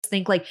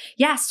Think like,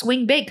 yeah,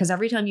 swing big, because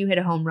every time you hit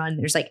a home run,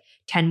 there's like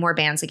 10 more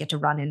bands that get to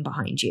run in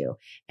behind you.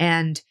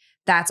 And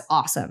that's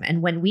awesome.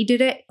 And when we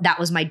did it, that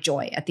was my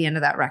joy at the end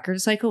of that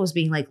record cycle, was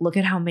being like, look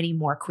at how many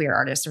more queer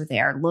artists are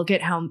there. Look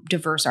at how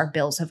diverse our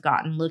bills have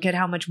gotten. Look at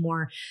how much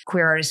more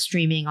queer artists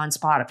streaming on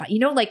Spotify. You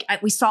know, like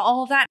we saw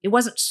all of that. It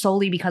wasn't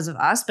solely because of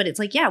us, but it's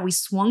like, yeah, we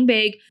swung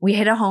big. We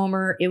hit a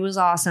homer. It was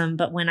awesome.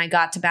 But when I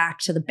got back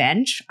to the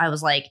bench, I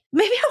was like,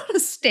 maybe I want to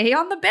stay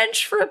on the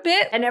bench for a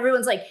bit. And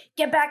everyone's like,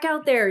 get back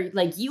out there.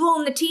 Like, you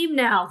own the team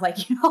now.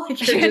 Like, you know,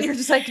 like you're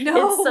just like,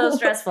 no. It's so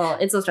stressful.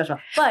 It's so stressful.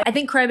 But I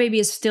think Crybaby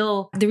is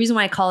still the reason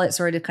why I call it,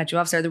 sorry to cut you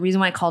off, Sarah, the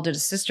reason why I called it a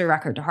sister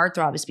record to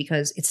Heartthrob is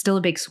because it's still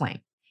a big swing.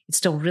 It's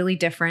still really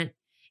different.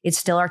 It's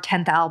still our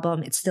 10th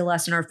album. It's still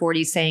us in our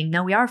 40s saying,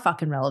 no, we are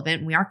fucking relevant.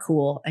 And we are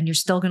cool. And you're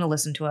still going to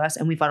listen to us.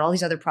 And we've got all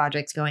these other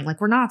projects going.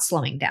 Like, we're not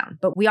slowing down,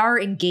 but we are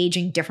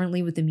engaging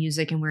differently with the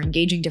music, and we're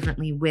engaging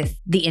differently with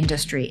the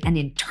industry. And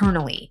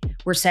internally,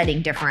 we're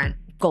setting different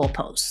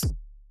goalposts.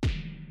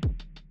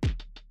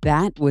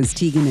 That was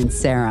Tegan and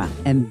Sara,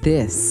 and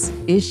this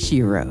is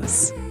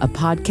SHEROES, a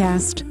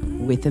podcast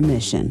with a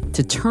mission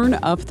to turn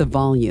up the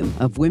volume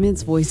of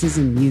women's voices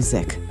in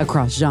music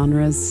across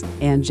genres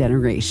and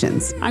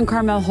generations. I'm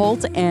Carmel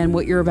Holt, and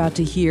what you're about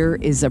to hear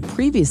is a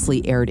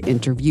previously aired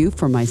interview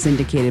from my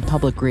syndicated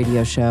public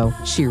radio show,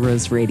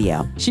 SHEROES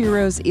Radio.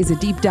 SHEROES is a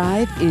deep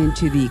dive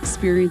into the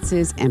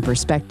experiences and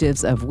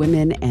perspectives of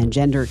women and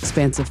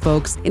gender-expansive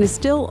folks in a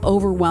still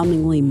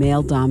overwhelmingly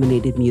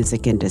male-dominated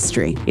music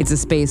industry. It's a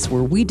space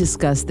where we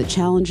discuss the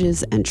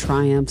challenges and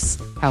triumphs,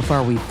 how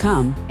far we've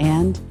come,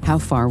 and how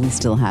far we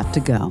still have to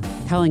go.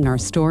 Telling our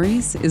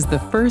stories is the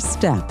first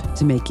step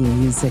to making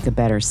music a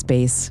better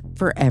space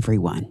for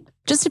everyone.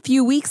 Just a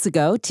few weeks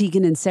ago,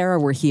 Tegan and Sara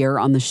were here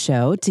on the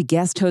show to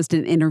guest host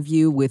an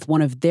interview with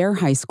one of their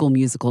high school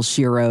musical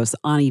sheroes,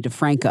 Ani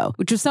DeFranco,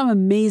 which was some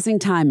amazing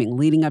timing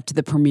leading up to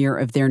the premiere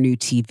of their new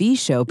TV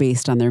show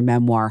based on their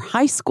memoir,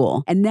 High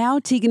School. And now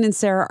Tegan and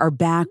Sara are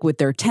back with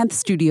their 10th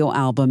studio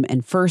album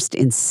and first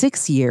in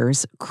 6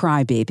 years,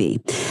 Crybaby.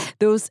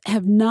 Those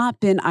have not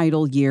been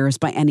idle years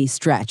by any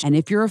stretch. And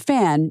if you're a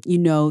fan, you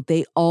know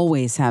they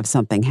always have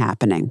something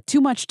happening. Too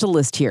much to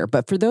list here,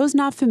 but for those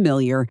not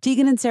familiar,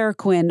 Tegan and Sara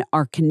Quinn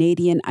are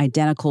Canadian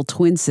identical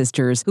twin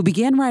sisters who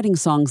began writing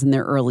songs in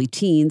their early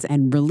teens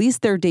and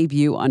released their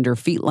debut under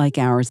Feet Like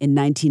Ours in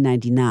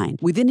 1999.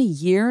 Within a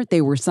year,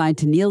 they were signed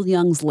to Neil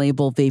Young's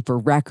label Vapor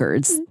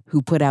Records,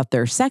 who put out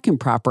their second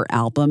proper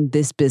album,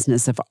 This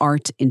Business of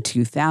Art, in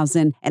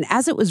 2000. And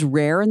as it was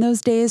rare in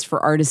those days for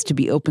artists to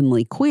be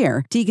openly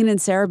queer, Tegan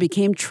and Sara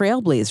became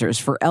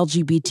trailblazers for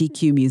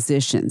LGBTQ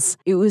musicians.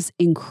 It was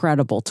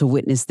incredible to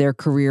witness their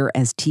career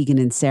as Tegan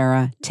and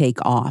Sara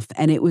take off.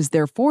 And it was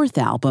their fourth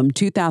album,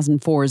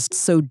 2004's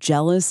So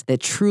Jealous, that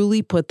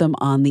truly put them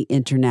on the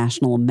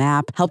international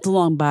map, helped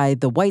along by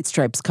the White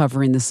Stripes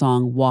covering the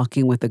song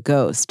Walking with a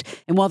Ghost.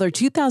 And while their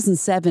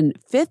 2007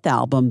 fifth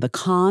album, The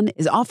Con,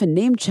 is often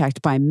name-checked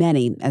by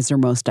many as their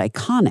most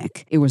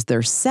iconic, it was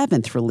their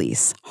seventh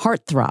release,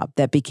 Heartthrob,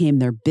 that became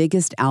their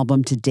biggest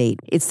album to date.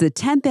 It's the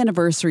 10th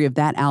anniversary of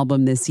that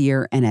album this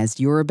year, and as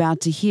you're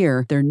about to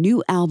hear, their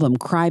new album,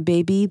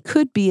 Crybaby,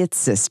 could be its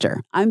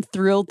sister. I'm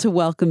thrilled to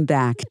welcome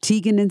back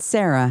Tegan and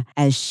Sara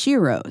as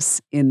SHEROES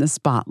in the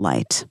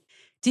spotlight.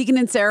 Tegan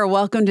and Sara,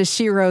 welcome to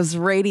SHEROES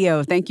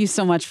Radio. Thank you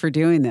so much for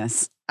doing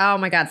this. Oh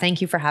my God,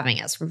 thank you for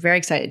having us. We're very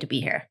excited to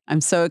be here.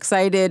 I'm so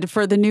excited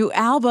for the new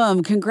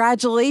album.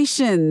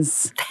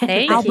 Congratulations.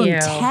 Thank album you.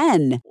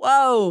 10.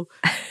 Whoa,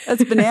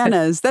 that's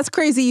bananas. That's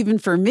crazy even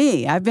for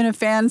me. I've been a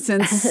fan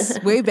since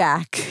way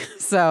back.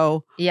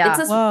 So, yeah.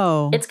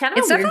 Whoa. It's kind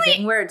of a weird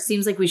thing where it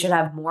seems like we should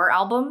have more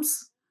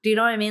albums. Do you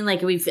know what I mean?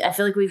 Like I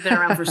feel like we've been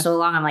around for so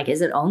long. I'm like,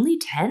 is it only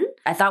 10?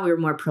 I thought we were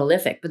more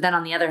prolific. But then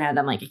on the other hand,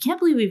 I'm like, I can't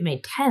believe we've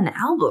made 10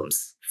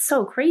 albums. It's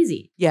so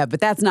crazy. Yeah, but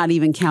that's not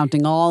even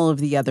counting all of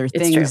the other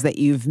things that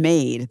you've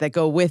made that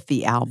go with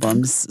the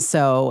albums.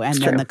 So, and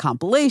then the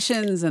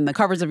compilations and the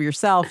covers of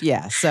yourself.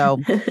 Yeah, so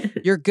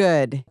you're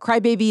good.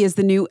 Crybaby is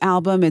the new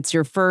album. It's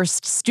your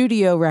first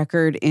studio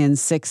record in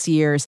 6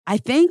 years. I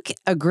think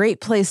a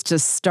great place to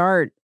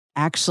start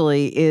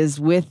actually is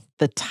with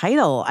the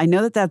title. I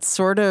know that that's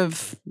sort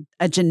of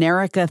a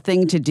generic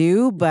thing to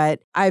do,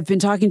 but I've been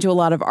talking to a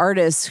lot of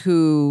artists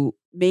who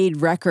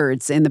made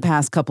records in the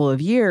past couple of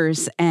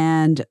years,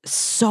 and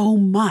so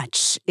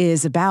much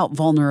is about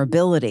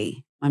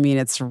vulnerability. I mean,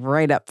 it's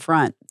right up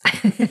front.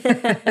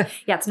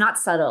 Yeah, it's not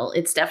subtle.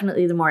 It's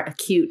definitely the more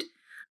acute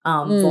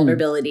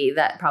vulnerability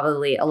that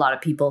probably a lot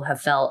of people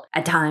have felt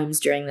at times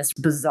during this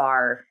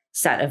bizarre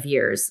set of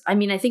years. I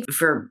mean, I think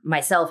for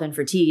myself and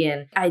for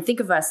Tegan, I think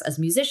of us as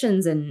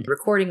musicians and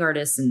recording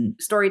artists and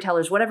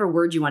storytellers, whatever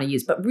word you want to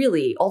use. But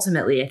really,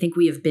 ultimately, I think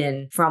we have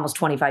been for almost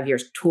 25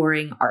 years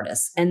touring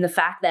artists. And the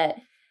fact that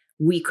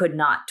we could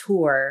not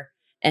tour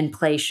and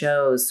play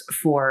shows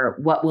for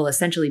what will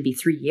essentially be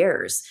 3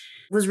 years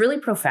was really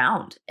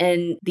profound.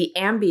 And the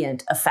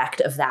ambient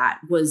effect of that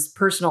was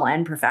personal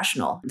and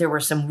professional. There were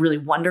some really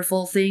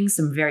wonderful things,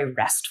 some very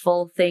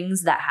restful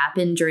things that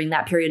happened during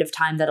that period of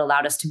time that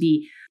allowed us to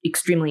be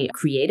extremely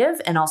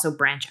creative and also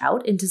branch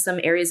out into some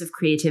areas of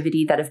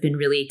creativity that have been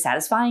really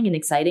satisfying and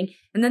exciting.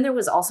 And then there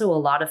was also a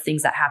lot of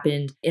things that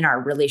happened in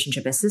our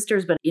relationship as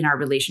sisters, but in our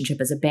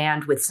relationship as a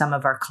band with some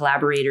of our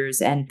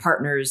collaborators and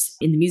partners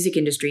in the music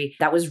industry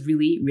that was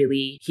really,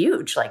 really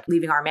huge. Like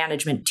leaving our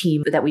management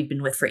team that we've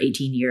been with for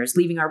 18 years,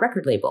 leaving our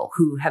record label,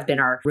 who have been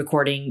our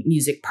recording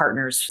music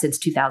partners since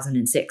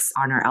 2006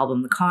 on our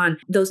album, The Con.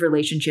 Those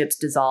relationships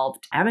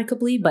dissolved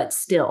amicably, but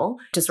still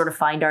to sort of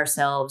find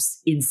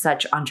ourselves in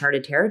such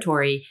uncharted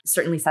territory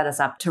certainly set us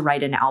up to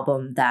write an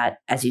album that,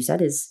 as you said,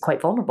 is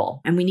quite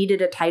vulnerable. And we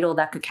needed a title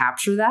that could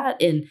capture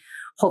that and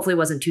hopefully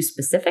wasn't too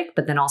specific,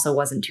 but then also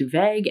wasn't too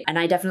vague. And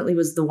I definitely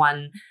was the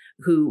one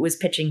who was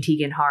pitching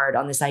Tegan hard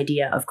on this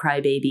idea of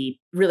Crybaby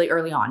really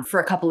early on for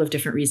a couple of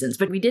different reasons.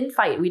 But we didn't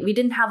fight. We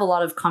didn't have a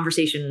lot of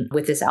conversation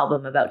with this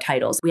album about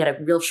titles. We had a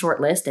real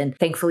short list, and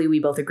thankfully we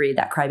both agreed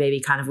that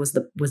Crybaby kind of was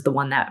the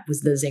one that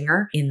was the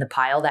zinger in the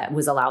pile that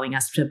was allowing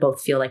us to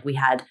both feel like we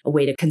had a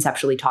way to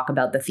conceptually talk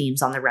about the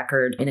themes on the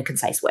record in a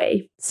concise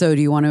way. So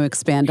do you want to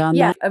expand on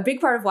that? Yeah, a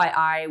big part of why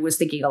I was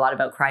thinking a lot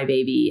about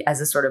Crybaby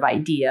as a sort of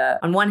idea,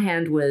 on one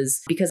hand,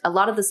 was because a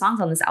lot of the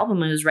songs on this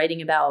album I was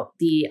writing about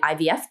the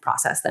IVF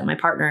process that my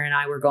partner and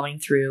I were going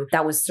through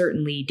that was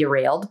certainly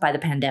derailed by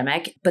the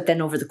pandemic. But then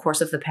over the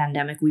course of the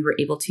pandemic, we were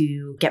able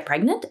to get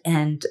pregnant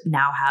and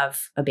now have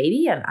a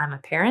baby. And I'm a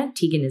parent.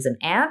 Tegan is an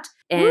aunt.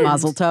 And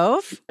Mazel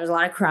tov. There's a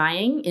lot of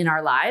crying in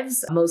our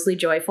lives, mostly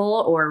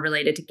joyful or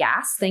related to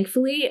gas,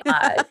 thankfully.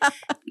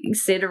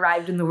 Sid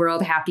arrived in the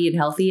world happy and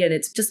healthy, and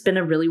it's just been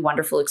a really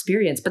wonderful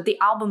experience. But the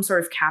album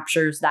sort of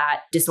captures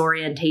that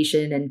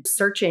disorientation and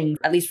searching,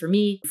 at least for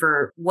me,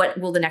 for what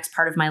will the next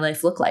part of my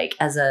life look like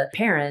as a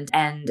parent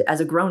and as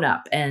a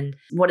grown-up, and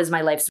what is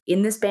my life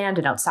in this band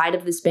and outside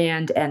of this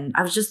band. And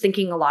I was just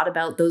thinking a lot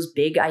about those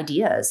big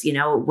ideas, you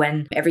know,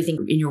 when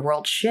everything in your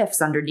world shifts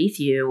underneath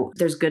you,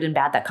 there's good and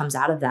bad that comes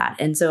out of that.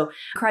 And so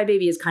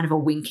Crybaby is kind of a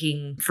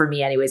winking for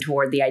me anyways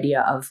toward the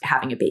idea of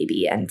having a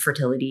baby and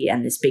fertility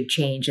and this big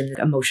change and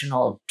the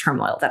emotional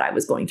turmoil that I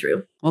was going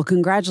through. Well,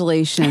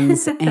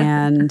 congratulations.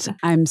 And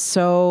I'm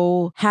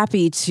so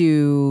happy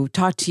to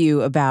talk to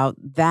you about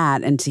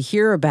that and to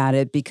hear about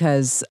it,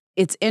 because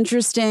it's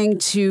interesting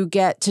to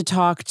get to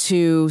talk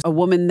to a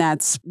woman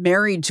that's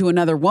married to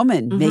another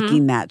woman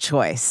making that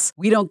choice.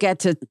 We don't get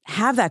to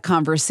have that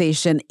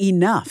conversation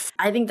enough.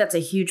 I think that's a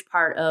huge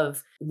part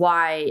of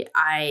why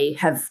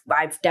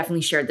I've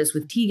definitely shared this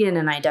with Tegan,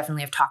 and I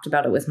definitely have talked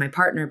about it with my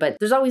partner, but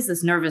there's always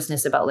this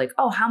nervousness about like,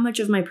 oh, how much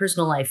of my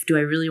personal life do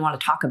I really want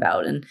to talk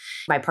about? And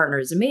my partner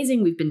is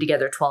amazing. We've been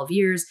together 12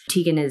 years.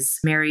 Tegan is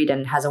married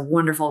and has a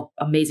wonderful,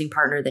 amazing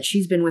partner that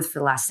she's been with for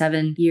the last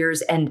 7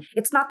 years. And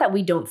it's not that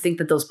we don't think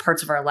that those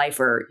parts of our life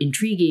are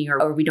intriguing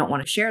or we don't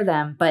want to share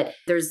them, but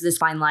there's this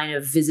fine line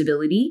of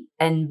visibility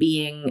and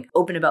being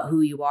open about who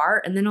you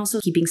are, and then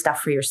also keeping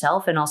stuff for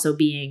yourself and also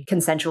being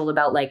consensual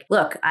about like,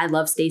 look, I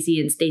love Stacey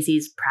and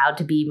Stacey's proud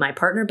to be my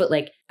partner, but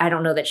like, I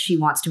don't know that she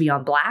wants to be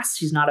on blast.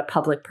 She's not a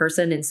public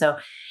person. And so,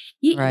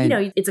 you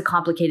know, it's a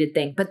complicated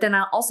thing. But then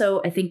I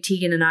think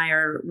Tegan and I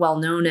are well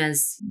known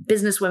as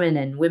businesswomen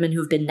and women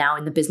who've been now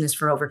in the business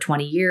for over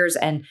 20 years.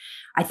 And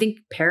I think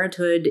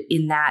parenthood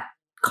in that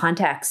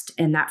context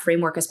and that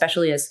framework,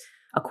 especially as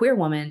a queer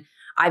woman,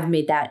 I've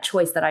made that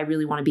choice that I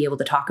really want to be able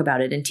to talk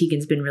about it. And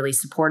Tegan's been really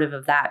supportive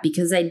of that,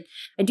 because I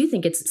do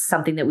think it's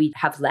something that we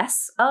have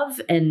less of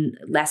and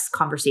less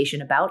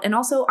conversation about. And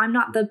also, I'm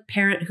not the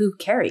parent who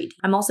carried.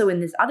 I'm also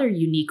in this other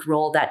unique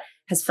role that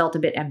has felt a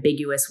bit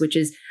ambiguous, which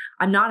is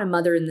I'm not a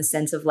mother in the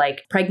sense of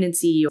like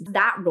pregnancy,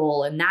 that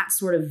role and that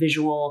sort of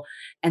visual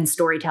and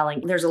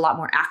storytelling. There's a lot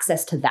more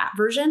access to that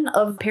version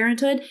of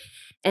parenthood.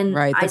 And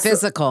right, the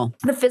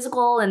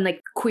physical and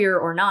like queer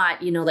or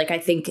not, you know, like I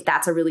think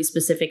that's a really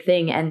specific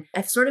thing. And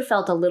I've sort of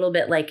felt a little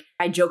bit like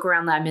I joke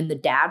around that I'm in the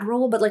dad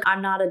role, but like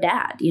I'm not a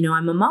dad, you know,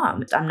 I'm a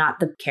mom. I'm not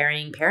the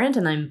caring parent,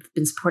 and I've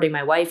been supporting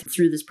my wife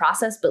through this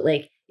process, but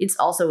like it's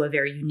also a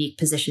very unique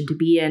position to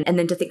be in. And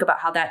then to think about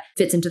how that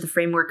fits into the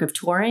framework of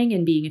touring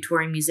and being a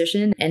touring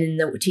musician and in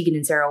the Tegan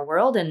and Sara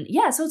world. And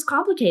yeah, so it's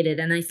complicated.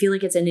 And I feel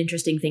like it's an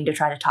interesting thing to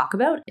try to talk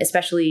about,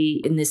 especially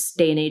in this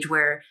day and age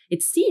where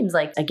it seems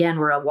like, again,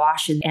 we're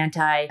awash in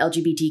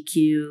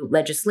anti-LGBTQ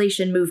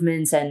legislation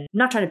movements. And I'm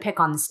not trying to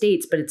pick on the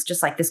states, but it's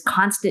just like this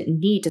constant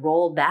need to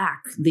roll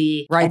back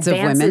the rights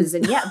advances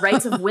of women.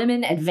 rights of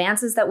women,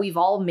 advances that we've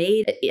all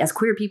made as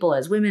queer people,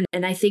 as women.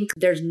 And I think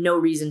there's no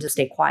reason to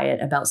stay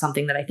quiet about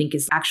something that I think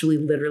is actually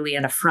literally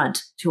an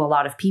affront to a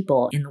lot of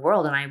people in the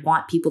world. And I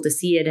want people to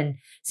see it and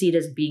see it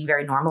as being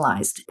very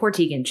normalized. Poor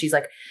Tegan. She's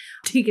like,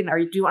 Tegan,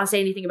 do you want to say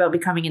anything about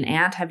becoming an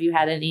aunt? Have you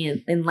had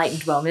any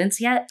enlightened moments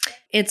yet?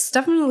 It's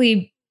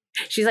definitely...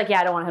 She's like,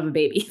 yeah, I don't want to have a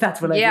baby.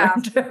 That's what I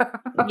learned.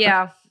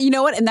 Yeah. You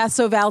know what? And that's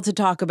so valid to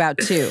talk about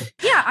too.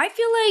 Yeah. I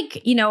feel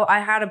like, you know, I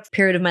had a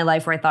period of my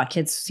life where I thought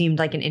kids seemed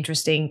like an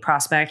interesting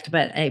prospect,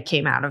 but I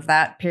came out of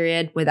that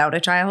period without a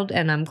child,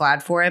 and I'm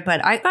glad for it.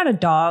 But I got a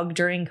dog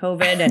during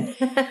COVID,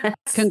 and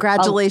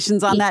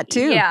congratulations on that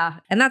too. Yeah.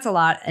 And that's a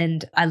lot.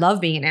 And I love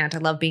being an aunt. I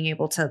love being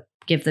able to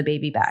give the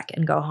baby back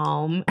and go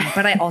home.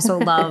 But I also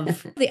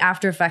love the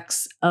after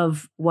effects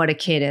of what a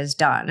kid has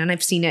done. And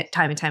I've seen it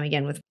time and time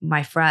again with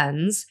my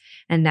friends,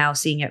 and now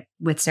seeing it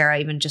with Sara,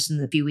 even just in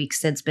the few weeks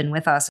Sid's been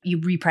with us. You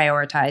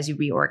reprioritize, you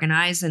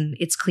reorganize, and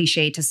it's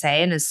cliche to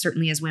say. And as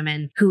certainly as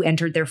women who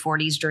entered their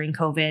 40s during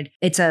COVID,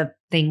 it's a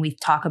thing we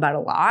talk about a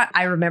lot.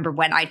 I remember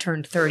when I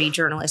turned 30,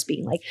 journalists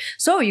being like,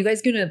 so you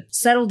guys gonna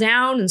settle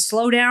down and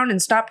slow down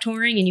and stop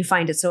touring? And you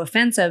find it so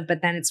offensive,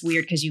 but then it's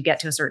weird because you get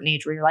to a certain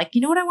age where you're like,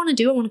 you know what I want to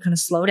do? I want to kind of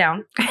slow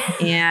down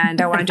and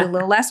I want to do a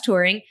little less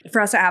touring.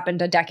 For us, it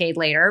happened a decade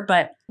later,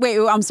 but... Wait,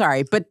 I'm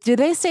sorry, but do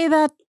they say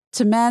that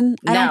to men?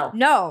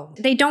 No,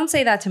 they don't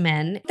say that to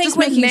men. Just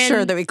making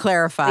sure that we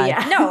clarify.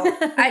 Yeah. No,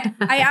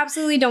 I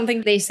absolutely don't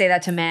think they say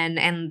that to men.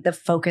 And the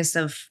focus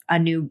of a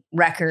new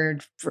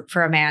record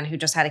for a man who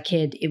just had a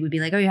kid, it would be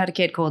like, oh, you had a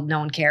kid, cool, no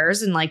one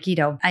cares. And like,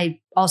 I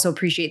also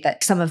appreciate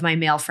that some of my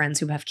male friends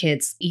who have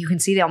kids, you can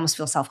see they almost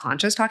feel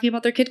self-conscious talking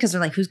about their kid because they're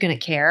like, who's going to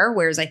care?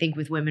 Whereas I think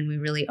with women, we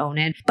really own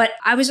it. But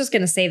I was just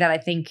going to say that I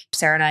think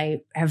Sara and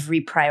I have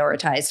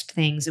reprioritized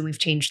things and we've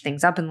changed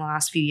things up in the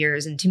last few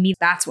years. And to me,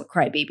 that's what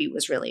Crybaby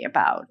was really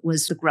about,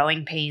 was the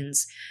growing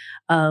pains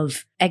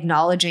of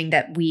acknowledging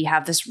that we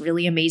have this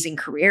really amazing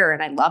career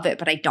and I love it,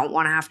 but I don't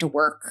want to have to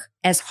work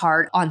as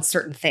hard on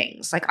certain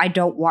things. Like I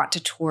don't want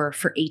to tour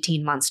for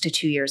 18 months to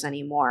 2 years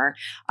anymore.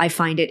 I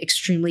find it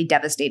extremely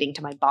devastating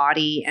to my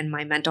body and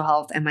my mental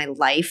health and my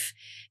life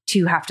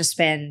to have to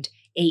spend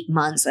 8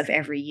 months of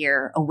every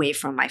year away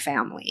from my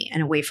family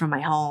and away from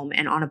my home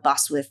and on a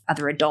bus with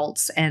other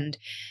adults. And,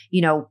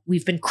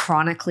 we've been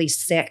chronically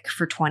sick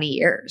for 20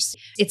 years.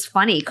 It's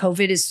funny.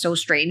 COVID is so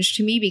strange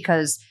to me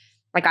because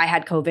like I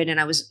had COVID and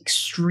I was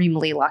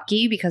extremely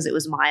lucky because it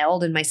was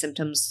mild and my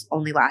symptoms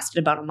only lasted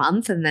about a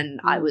month and then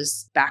I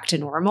was back to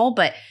normal.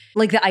 But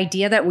like the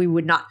idea that we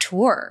would not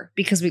tour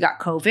because we got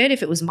COVID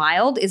if it was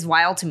mild is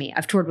wild to me.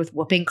 I've toured with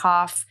whooping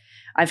cough.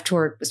 I've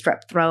toured with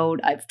strep throat.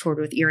 I've toured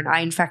with ear and eye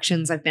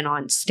infections. I've been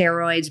on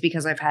steroids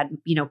because I've had,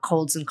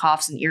 colds and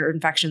coughs and ear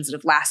infections that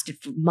have lasted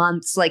for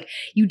months. Like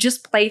you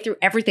just play through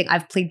everything.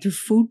 I've played through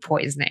food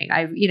poisoning.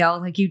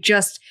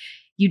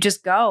 You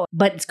just go.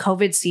 But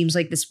COVID seems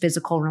like this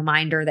physical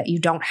reminder that you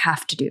don't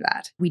have to do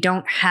that. We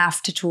don't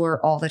have to tour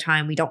all the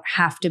time. We don't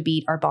have to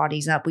beat our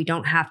bodies up. We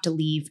don't have to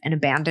leave and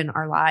abandon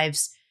our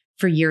lives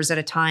for years at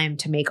a time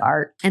to make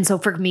art. And so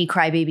for me,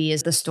 Crybaby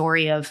is the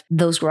story of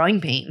those growing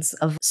pains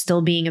of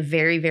still being a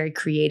very, very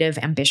creative,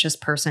 ambitious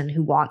person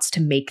who wants to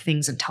make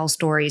things and tell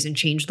stories and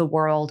change the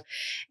world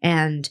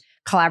and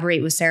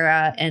collaborate with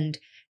Sara and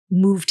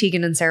move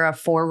Tegan and Sara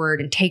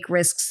forward and take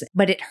risks.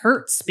 But it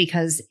hurts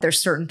because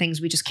there's certain things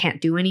we just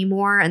can't do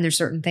anymore. And there's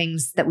certain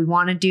things that we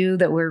want to do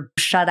that we're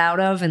shut out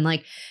of. And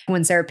like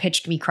when Sara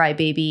pitched me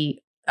Crybaby,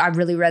 I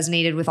really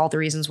resonated with all the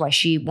reasons why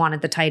she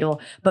wanted the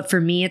title. But for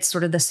me, it's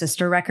sort of the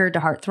sister record to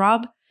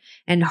Heartthrob.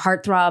 And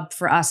Heartthrob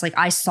for us, like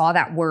I saw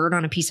that word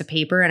on a piece of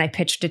paper and I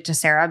pitched it to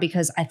Sara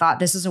because I thought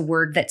this is a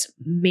word that's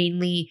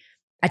mainly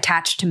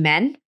attached to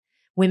men.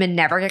 Women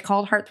never get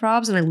called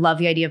heartthrobs. And I love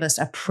the idea of us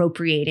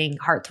appropriating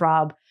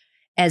heartthrob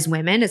as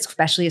women,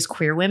 especially as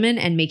queer women,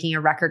 and making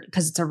a record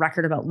because it's a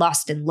record about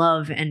lust and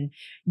love. And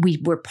we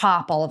were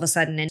pop all of a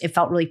sudden and it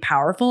felt really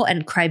powerful.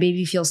 And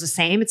Crybaby feels the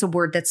same. It's a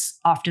word that's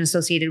often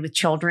associated with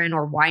children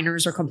or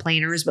whiners or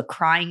complainers, but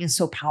crying is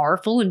so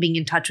powerful and being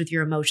in touch with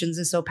your emotions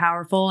is so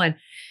powerful. And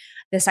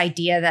this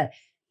idea that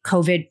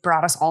COVID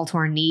brought us all to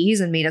our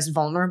knees and made us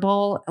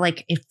vulnerable,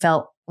 like it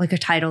felt like a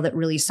title that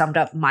really summed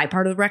up my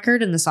part of the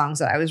record and the songs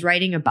that I was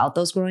writing about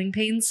those growing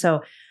pains.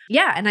 So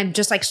yeah, and I'm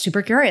just like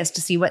super curious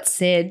to see what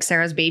Sid,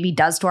 Sara's baby,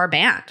 does to our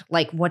band.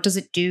 Like, what does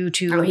it do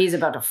to... Oh, he's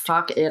about to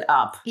fuck it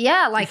up.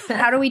 Yeah, like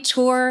how do we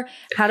tour?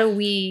 How do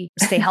we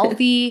stay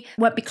healthy?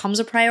 What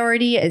becomes a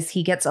priority as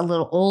he gets a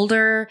little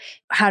older?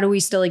 How do we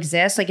still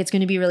exist? Like, it's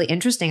going to be really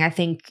interesting. I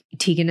think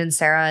Tegan and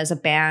Sara as a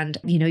band,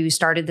 you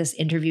started this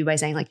interview by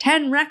saying like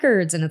 10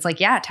 records. And it's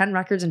like, yeah, 10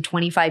 records in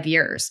 25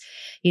 years.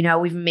 We've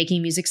been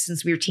making music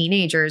since we were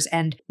teenagers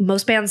and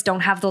most bands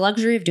don't have the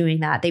luxury of doing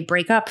that. They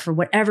break up for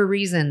whatever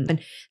reason.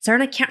 And Sara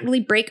and I can't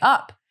really break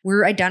up.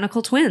 We're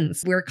identical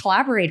twins. We're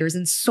collaborators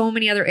in so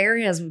many other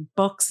areas,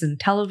 books and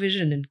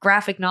television and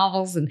graphic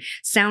novels and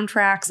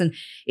soundtracks. And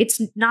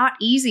it's not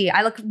easy.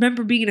 I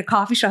remember being in a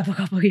coffee shop a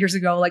couple of years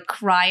ago, like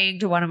crying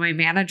to one of my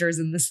managers,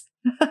 and this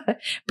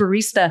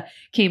barista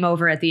came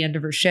over at the end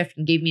of her shift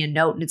and gave me a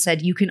note and it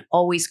said, "You can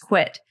always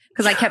quit."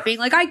 Because I kept being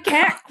like, I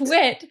can't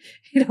quit.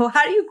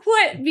 How do you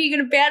quit being in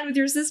a band with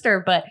your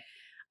sister? But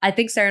I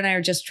think Sara and I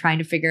are just trying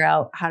to figure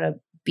out how to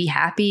be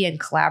happy and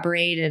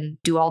collaborate and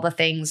do all the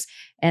things.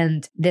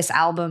 And this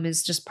album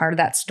is just part of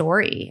that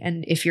story.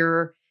 And if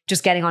you're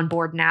just getting on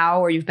board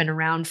now, or you've been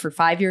around for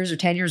 5 years or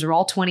 10 years or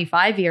all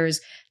 25 years,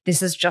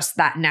 this is just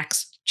that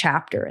next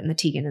chapter in the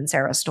Tegan and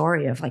Sara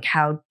story of like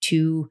how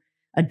two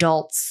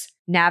adults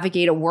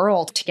navigate a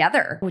world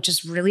together, which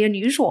is really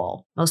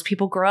unusual. Most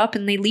people grow up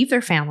and they leave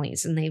their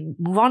families and they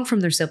move on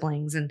from their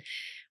siblings. And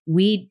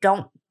we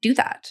don't do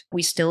that.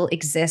 We still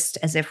exist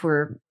as if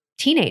we're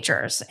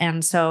teenagers.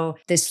 And so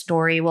this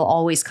story will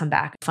always come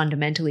back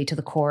fundamentally to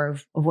the core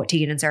of what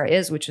Tegan and Sara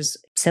is, which is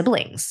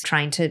siblings,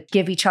 trying to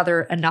give each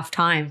other enough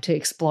time to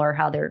explore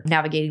how they're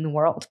navigating the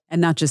world.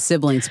 And not just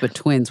siblings, but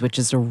twins, which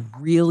is a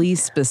really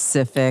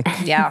specific,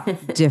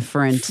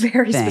 different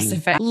Very thing.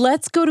 specific.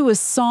 Let's go to a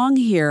song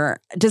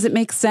here. Does it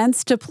make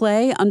sense to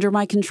play Under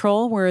My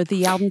Control, where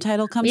the album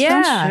title comes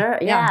from? Sure.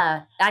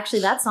 Yeah.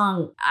 Actually, that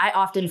song, I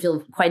often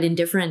feel quite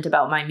indifferent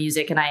about my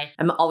music, and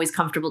I'm always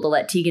comfortable to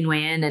let Tegan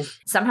weigh in. And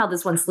somehow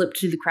this one slipped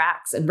through the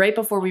cracks. And right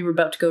before we were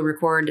about to go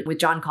record with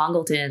John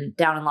Congleton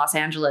down in Los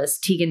Angeles,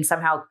 Tegan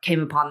somehow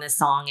came upon this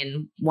song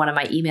in one of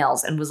my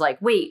emails and was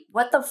like, wait,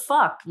 what the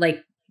fuck?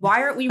 Like,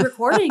 why aren't we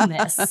recording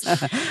this?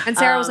 And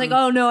Sara was like,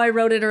 oh no, I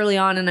wrote it early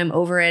on and I'm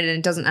over it and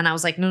it doesn't. And I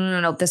was like,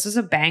 no, this is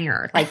a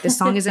banger. Like this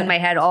song is in my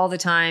head all the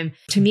time.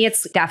 To me,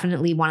 it's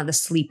definitely one of the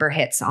sleeper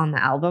hits on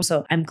the album.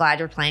 So I'm glad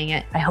you're playing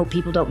it. I hope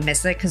people don't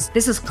miss it because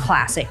this is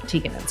classic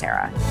Tegan and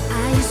Sara.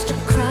 I used to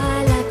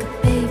cry like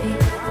a baby,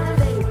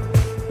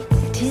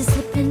 tears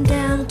slipping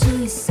down till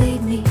you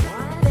saved me.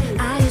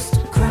 I used to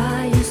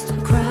cry.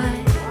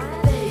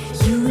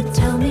 You would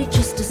tell me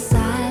just a sigh.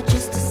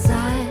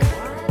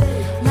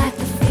 Like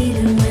the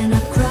feeling when I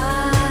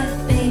cry,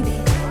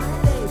 baby.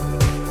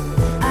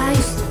 I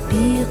used to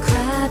be a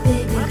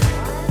crybaby.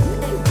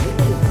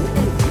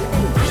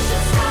 I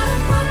should start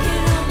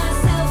working on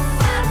myself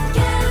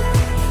again.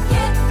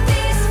 Get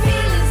these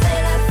feelings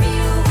that I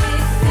feel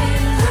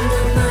within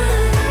under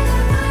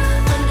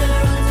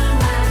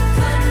my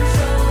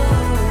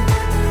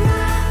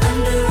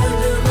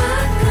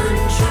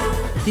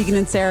control. Tegan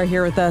and Sara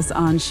here with us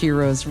on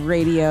SHEROES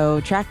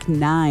Radio. Track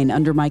 9,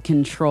 Under My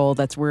Control.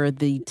 That's where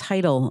the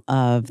title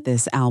of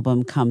this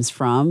album comes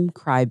from,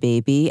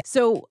 Crybaby.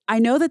 So I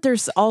know that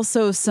there's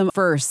also some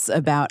firsts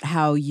about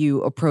how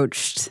you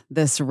approached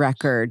this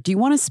record. Do you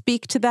want to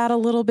speak to that a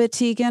little bit,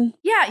 Tegan?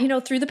 Yeah,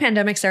 through the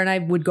pandemic, Sara and I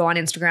would go on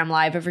Instagram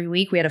Live every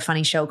week. We had a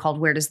funny show called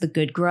Where Does the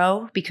Good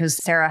Grow? Because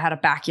Sara had a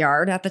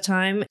backyard at the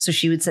time. So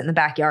she would sit in the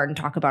backyard and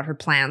talk about her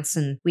plants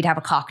and we'd have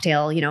a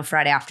cocktail,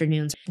 Friday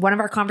afternoons. One of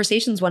our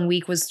conversations one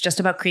week was just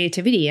about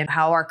creativity and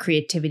how our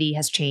creativity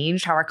has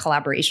changed, how our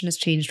collaboration has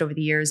changed over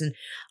the years. And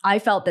I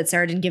felt that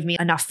Sara didn't give me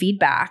enough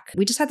feedback.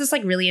 We just had this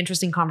really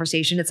interesting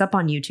conversation. It's up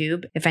on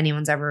YouTube if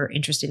anyone's ever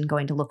interested in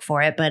going to look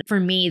for it. But for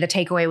me, the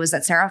takeaway was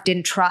that Sara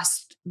didn't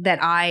trust that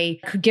I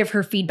could give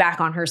her feedback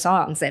on her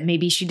songs, that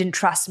maybe she didn't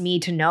trust me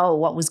to know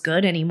what was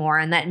good anymore,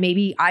 and that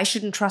maybe I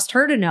shouldn't trust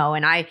her to know.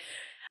 And I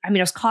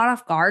was caught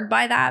off guard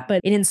by that,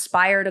 but it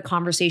inspired a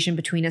conversation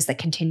between us that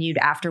continued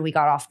after we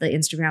got off the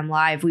Instagram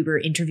Live. We were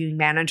interviewing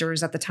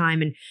managers at the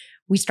time, and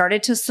we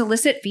started to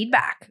solicit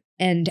feedback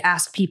and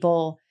ask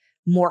people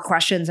more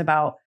questions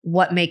about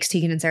what makes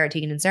Tegan and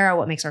Sara,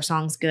 what makes our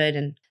songs good.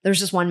 And there's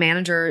just one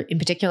manager in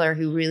particular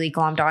who really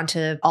glommed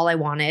onto All I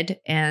Wanted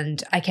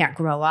and I Can't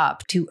Grow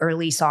Up, 2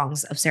 early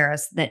songs of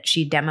Sara's that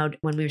she demoed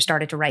when we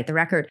started to write the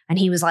record. And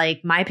he was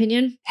like, my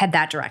opinion, head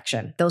that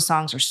direction. Those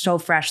songs are so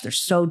fresh. They're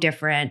so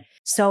different.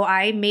 So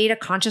I made a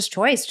conscious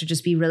choice to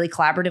just be really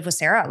collaborative with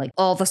Sara. Like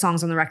all the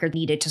songs on the record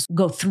needed to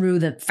go through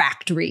the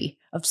factory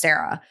of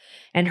Sara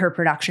and her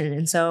production.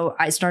 And so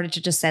I started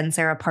to just send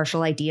Sara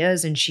partial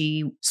ideas and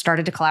she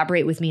started to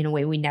collaborate with me in a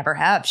way we never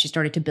have. She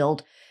started to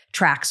build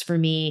tracks for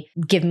me,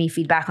 give me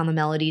feedback on the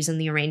melodies and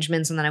the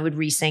arrangements, and then I would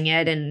re-sing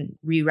it and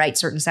rewrite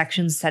certain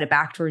sections, set it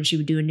back to her, and she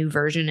would do a new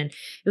version. And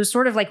it was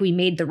sort of like we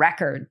made the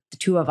record, the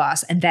two of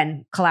us, and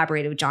then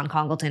collaborated with John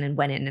Congleton and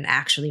went in and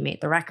actually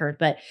made the record.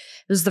 But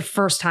it was the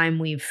first time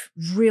we've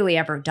really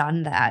ever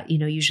done that.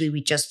 Usually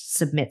we just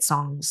submit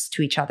songs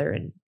to each other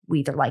and we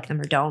either like them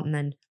or don't, and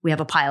then we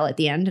have a pile at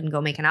the end and go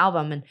make an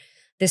album. And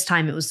this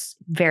time it was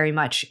very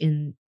much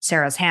in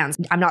Sara's hands.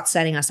 I'm not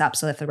setting us up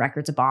so that if the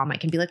record's a bomb, I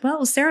can be like, well, it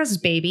was Sara's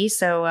baby.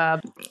 So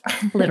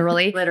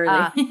literally.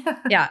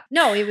 Yeah.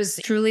 No, it was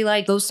truly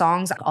like those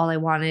songs, All I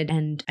Wanted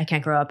and I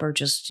Can't Grow Up, are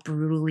just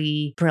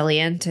brutally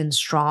brilliant and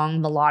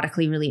strong,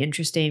 melodically really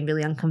interesting,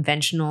 really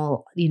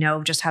unconventional,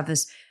 just have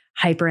this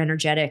hyper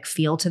energetic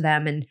feel to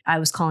them. And I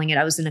was calling it,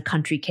 I was in a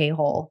country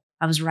K-hole.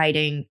 I was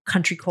writing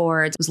country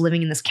chords, was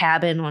living in this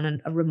cabin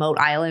on a remote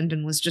island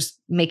and was just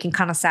making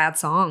kind of sad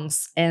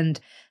songs. And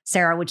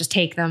Sara would just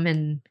take them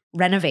and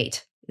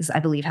renovate, is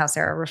I believe how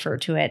Sara referred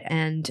to it,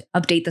 and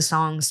update the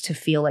songs to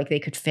feel like they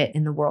could fit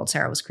in the world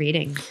Sara was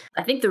creating.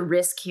 I think the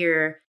risk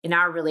here in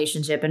our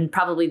relationship, and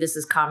probably this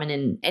is common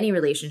in any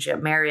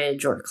relationship,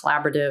 marriage or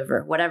collaborative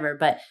or whatever,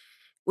 but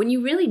when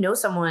you really know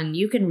someone,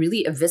 you can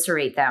really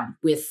eviscerate them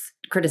with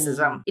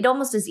criticism. It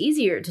almost is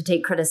easier to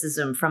take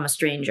criticism from a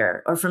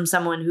stranger or from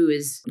someone who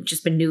has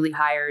just been newly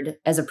hired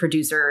as a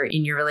producer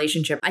in your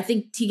relationship. I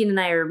think Tegan and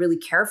I are really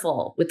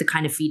careful with the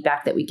kind of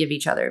feedback that we give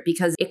each other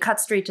because it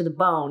cuts straight to the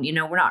bone.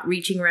 We're not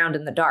reaching around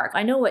in the dark.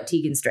 I know what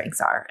Tegan's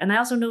strengths are, and I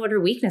also know what her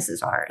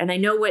weaknesses are, and I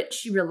know what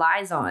she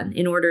relies on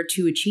in order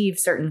to achieve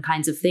certain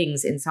kinds of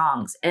things in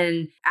songs.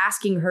 And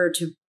asking her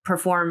to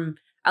perform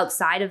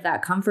outside of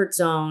that comfort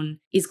zone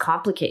is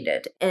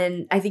complicated.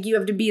 And I think you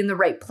have to be in the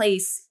right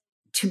place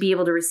to be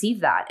able to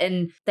receive that.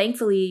 And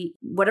thankfully,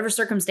 whatever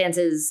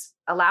circumstances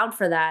allowed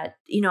for that,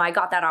 I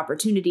got that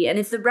opportunity. And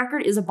if the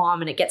record is a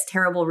bomb and it gets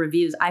terrible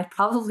reviews, I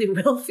probably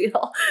will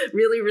feel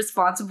really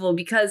responsible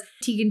because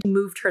Tegan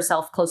moved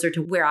herself closer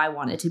to where I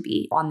wanted to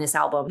be on this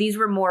album. These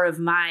were more of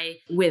my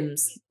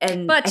whims.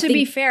 But to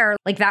be fair,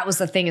 like that was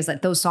the thing, is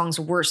that those songs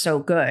were so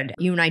good.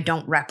 You and I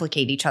don't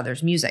replicate each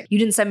other's music. You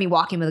didn't send me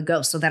Walking with a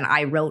Ghost, so then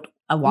I wrote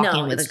a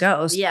Walking with a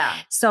Ghost. Yeah.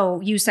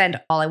 So you sent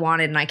All I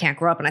Wanted and I Can't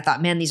Grow Up, and I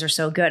thought, man, these are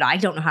so good. I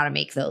don't know how to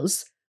make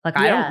those. Like,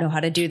 I don't know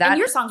how to do that. And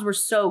your songs were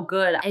so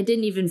good. I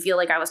didn't even feel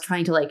like I was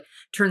trying to like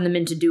turn them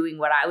into doing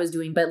what I was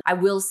doing. But I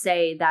will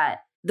say that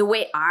the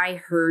way I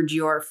heard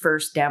your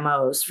first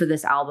demos for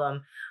this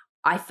album,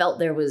 I felt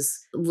there was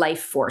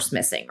life force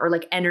missing or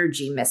like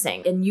energy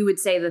missing. And you would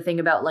say the thing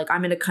about like,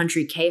 I'm in a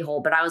country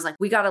K-hole, but I was like,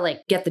 we got to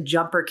like get the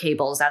jumper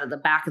cables out of the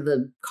back of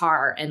the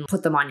car and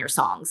put them on your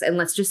songs. And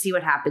let's just see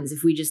what happens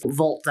if we just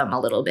volt them a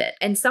little bit.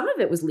 And some of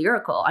it was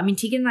lyrical. I mean,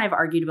 Tegan and I have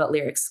argued about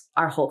lyrics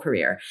our whole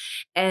career.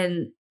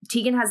 And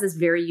Tegan has this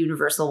very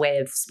universal way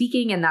of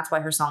speaking, and that's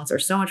why her songs are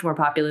so much more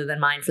popular than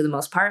mine for the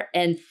most part.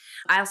 And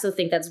I also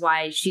think that's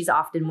why she's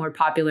often more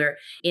popular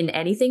in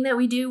anything that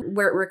we do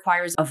where it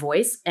requires a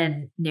voice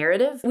and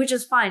narrative, which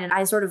is fine. And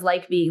I sort of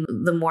like being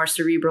the more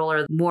cerebral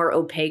or more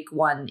opaque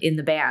one in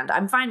the band.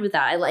 I'm fine with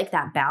that. I like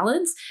that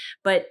balance.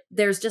 But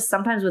there's just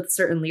sometimes with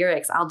certain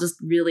lyrics, I'll just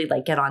really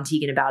like get on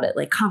Tegan about it.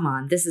 Like, come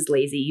on, this is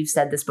lazy. You've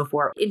said this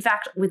before. In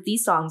fact, with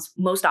these songs,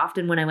 most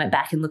often when I went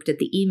back and looked at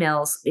the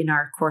emails in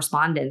our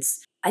correspondence,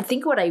 I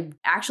think what I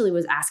actually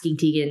was asking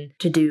Tegan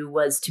to do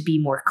was to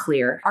be more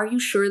clear. Are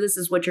you sure this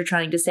is what you're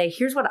trying to say?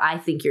 Here's what I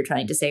think you're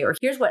trying to say, or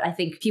here's what I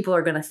think people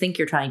are going to think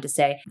you're trying to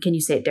say. Can you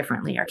say it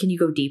differently? Or can you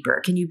go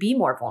deeper? Can you be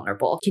more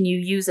vulnerable? Can you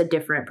use a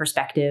different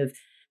perspective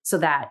so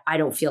that I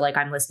don't feel like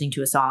I'm listening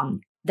to a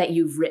song that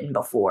you've written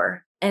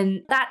before?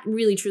 And that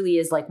really truly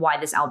is like why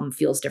this album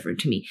feels different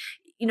to me.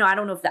 I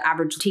don't know if the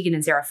average Tegan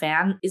and Sara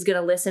fan is going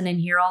to listen and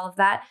hear all of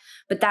that,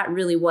 but that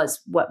really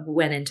was what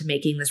went into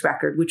making this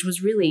record, which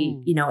was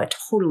really, a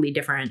totally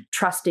different,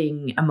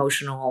 trusting,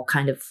 emotional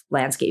kind of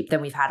landscape than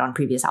we've had on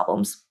previous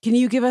albums. Can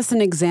you give us an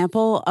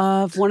example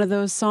of one of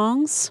those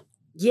songs?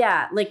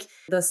 Yeah, like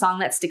the song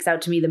that sticks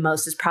out to me the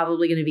most is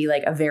probably going to be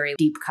like a very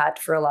deep cut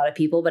for a lot of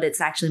people, but it's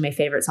actually my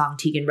favorite song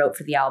Tegan wrote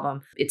for the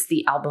album. It's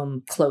the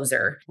album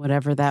closer.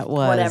 Whatever that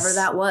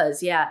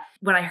was. Yeah.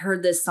 When I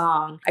heard this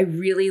song, I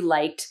really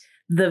liked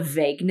the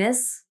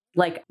vagueness.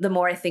 Like the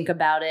more I think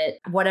about it,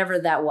 whatever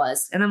that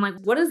was. And I'm like,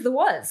 what is the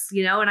was?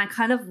 And I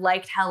kind of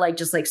liked how like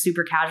just like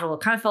super casual,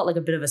 it kind of felt like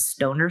a bit of a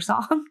stoner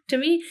song to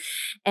me.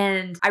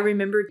 And I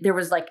remembered there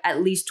was like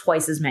at least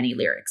twice as many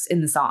lyrics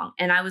in the song.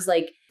 And I was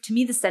like, to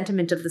me, the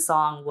sentiment of the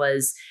song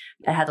was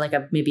I had like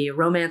maybe a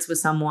romance with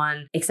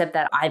someone, except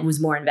that I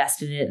was more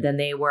invested in it than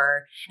they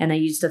were. And I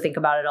used to think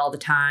about it all the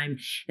time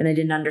and I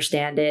didn't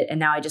understand it. And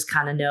now I just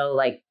kind of know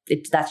like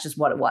that's just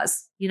what it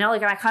was, and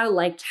I kind of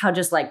liked how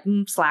just like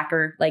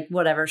slacker, like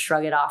whatever,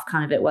 shrug it off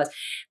kind of it was.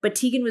 But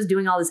Tegan was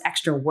doing all this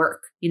extra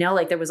work,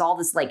 like there was all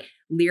this like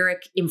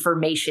lyric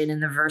information in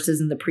the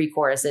verses and the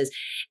pre-choruses.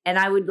 And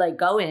I would like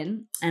go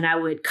in and I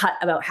would cut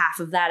about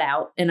half of that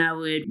out and I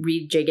would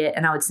rejig it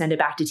and I would send it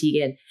back to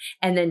Tegan.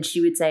 And then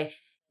she would say,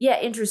 yeah,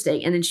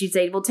 interesting. And then she'd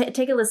say, well,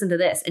 take a listen to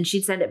this. And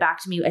she'd send it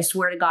back to me, I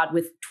swear to God,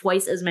 with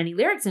twice as many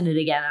lyrics in it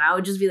again. And I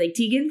would just be like,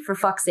 Tegan, for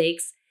fuck's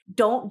sakes,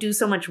 don't do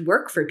so much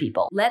work for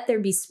people. Let there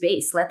be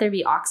space. Let there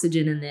be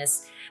oxygen in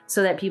this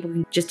so that people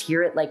can just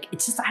hear it. Like,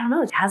 it's just, I don't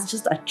know, it has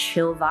just a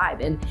chill vibe.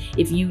 And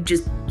if you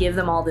just give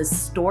them all this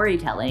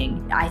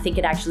storytelling, I think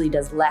it actually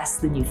does less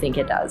than you think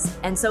it does.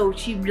 And so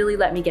she really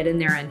let me get in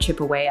there and chip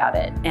away at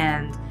it.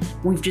 And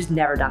we've just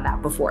never done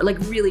that before. Like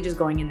really just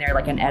going in there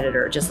like an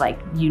editor, just like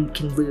you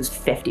can lose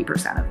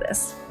 50% of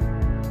this.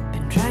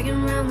 Been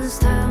dragging around this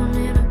town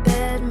in a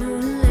bad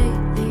mood lately.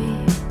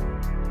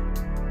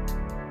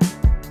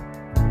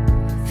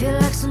 Feel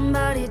like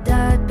somebody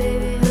died,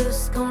 baby,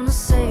 who's gonna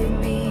save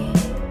me?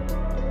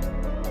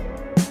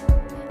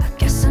 I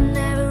guess I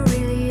never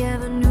really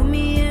ever knew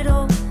me at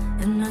all,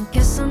 and I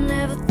guess I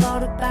never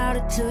thought about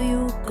it till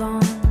you were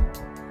gone.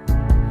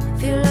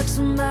 Feel like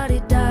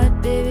somebody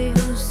died, baby,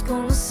 who's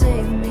gonna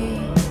save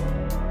me?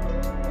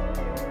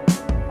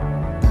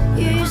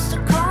 You used to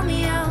call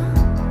me out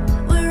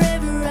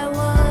wherever I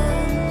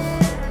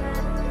was.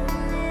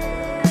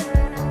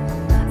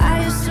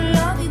 I used to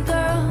love you,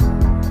 girl,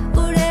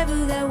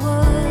 whatever that was.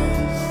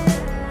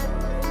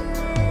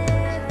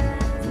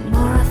 The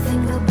more I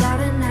think about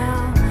it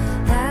now,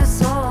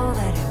 that's all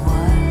that it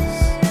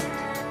was.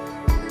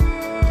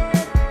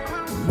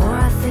 The more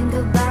I think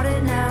about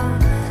it now,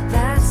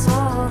 that's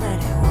all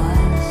that it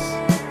was.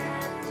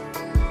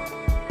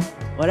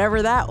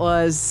 Whatever that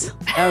was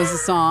the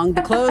song,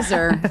 the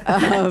closer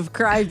of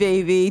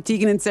Crybaby.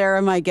 Tegan and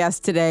Sara, my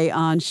guest today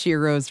on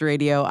SHEROES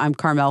Radio. I'm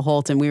Carmel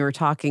Holt, and we were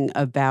talking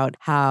about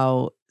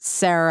how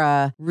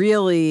Sara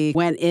really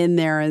went in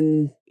there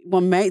and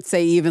one might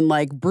say even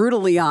like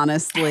brutally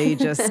honestly,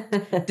 just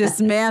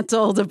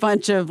dismantled a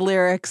bunch of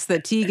lyrics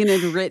that Tegan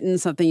had written,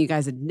 something you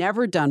guys had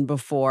never done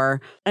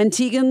before. And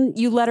Tegan,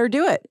 you let her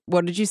do it.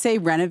 What did you say?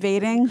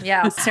 Renovating?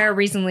 Yeah. Sara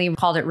recently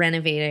called it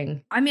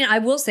renovating. I mean, I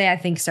will say, I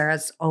think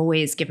Sarah's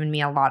always given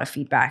me a lot of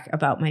feedback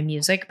about my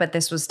music, but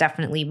this was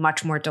definitely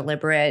much more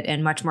deliberate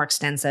and much more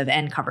extensive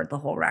and covered the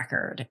whole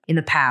record. In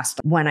the past,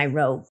 when I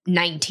wrote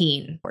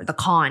 19 or The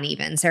Con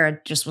even, Sara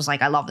just was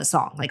like, I love this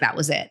song. Like that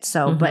was it.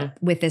 So, but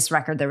with this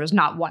record, there was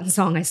not one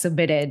song I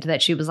submitted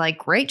that she was like,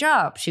 great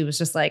job. She was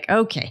just like,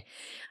 okay,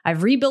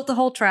 I've rebuilt the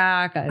whole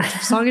track. I've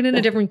sung it in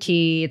a different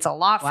key. It's a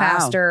lot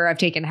faster. I've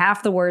taken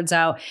half the words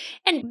out.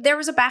 And there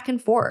was a back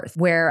and forth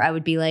where I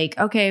would be like,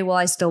 okay, well,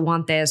 I still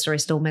want this or I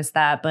still miss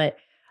that. But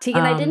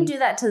Tegan, I didn't do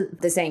that to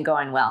This Ain't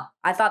Going Well.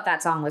 I thought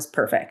that song was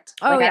perfect.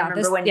 Oh, like, yeah. I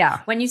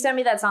remember when you sent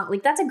me that song,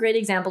 like that's a great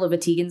example of a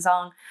Tegan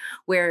song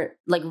where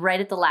like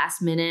right at the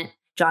last minute,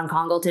 John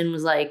Congleton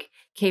was like,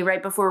 okay,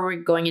 right before we're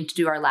going in to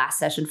do our last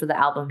session for the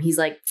album, he's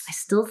like, I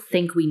still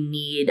think we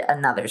need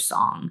another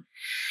song.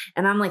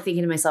 And I'm like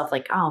thinking to myself,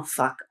 like, oh,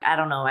 fuck, I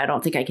don't know. I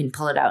don't think I can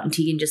pull it out. And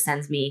Tegan just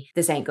sends me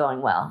This Ain't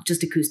Going Well,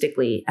 just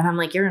acoustically. And I'm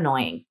like, you're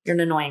annoying. You're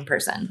an annoying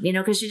person, you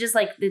know, because she just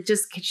like,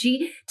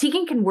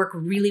 Tegan can work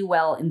really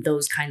well in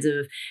those kinds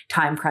of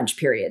time crunch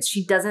periods.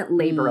 She doesn't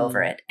labor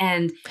over it.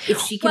 And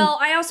if she can. Well,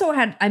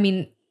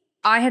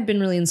 I had been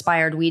really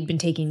inspired. We'd been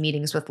taking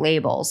meetings with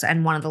labels,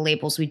 and one of the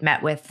labels we'd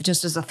met with,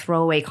 just as a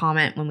throwaway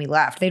comment when we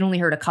left, they'd only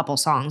heard a couple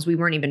songs. We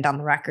weren't even done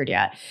the record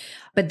yet.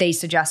 But they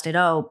suggested,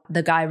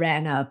 the guy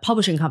ran a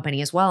publishing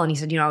company as well. And he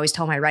said, I always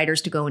tell my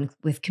writers to go in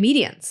with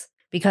comedians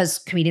because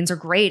comedians are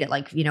great at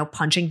like,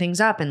 punching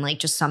things up and like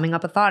just summing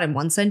up a thought in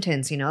one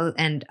sentence,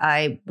 And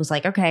I was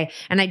like, okay.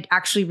 And I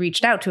actually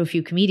reached out to a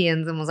few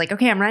comedians and was like,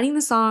 okay, I'm writing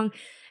the song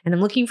and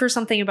I'm looking for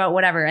something about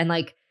whatever. And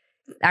like,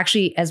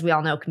 actually, as we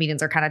all know,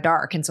 comedians are kind of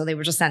dark. And so they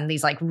were just sending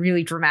these like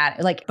really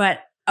dramatic, but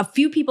a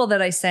few people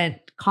that I sent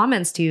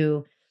comments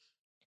to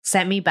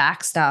sent me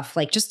back stuff,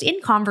 like just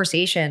in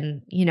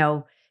conversation,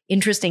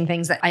 interesting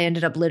things that I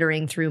ended up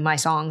littering through my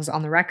songs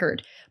on the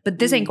record. But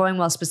This Ain't Going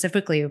Well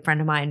specifically, a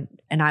friend of mine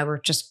and I were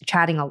just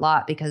chatting a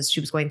lot because she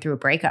was going through a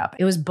breakup.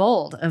 It was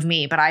bold of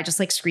me, but I just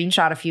like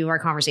screenshot a few of our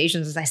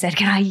conversations as I said,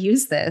 can I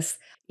use this?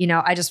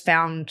 I just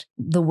found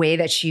the way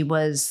that she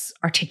was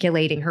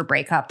articulating her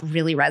breakup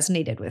really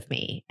resonated with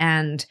me.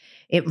 And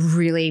it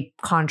really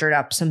conjured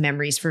up some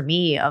memories for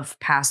me of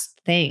past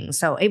things.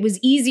 So it was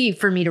easy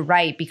for me to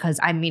write because,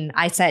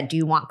 I said, do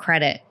you want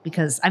credit?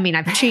 Because,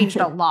 I've changed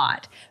a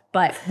lot.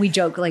 But we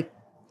joke, like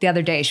the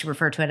other day, she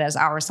referred to it as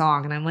our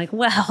song. And I'm like,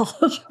 well,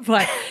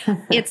 but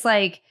it's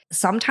like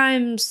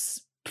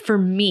sometimes for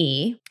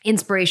me,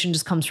 inspiration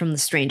just comes from the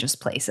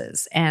strangest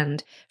places.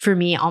 And for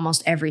me,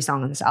 almost every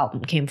song on this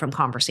album came from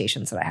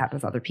conversations that I had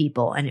with other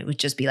people. And it would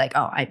just be like,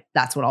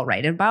 that's what I'll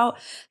write about.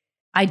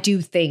 I do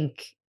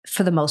think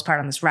for the most part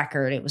on this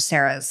record, it was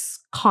Sara's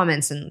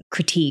comments and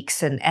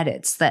critiques and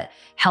edits that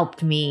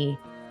helped me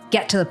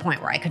get to the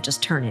point where I could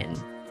just turn in.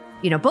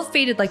 Both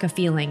Faded Like a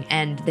Feeling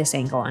and This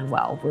Ain't Going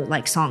Well were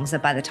like songs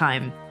that by the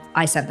time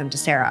I sent them to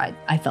Sara,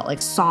 I felt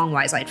like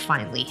song-wise, I'd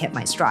finally hit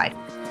my stride.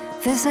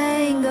 This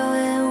ain't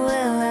going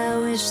well, I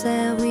wish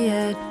that we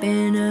had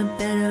been a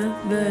better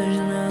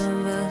version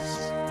of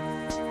us.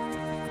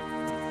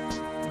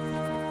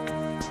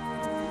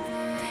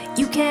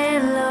 You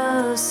can't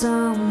love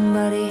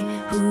somebody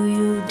who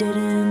you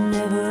didn't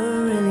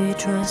ever really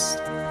trust.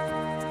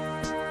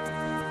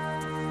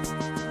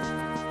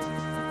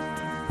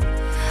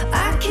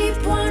 I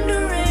keep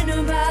wondering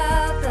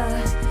about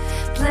the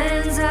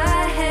plans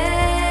I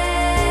had.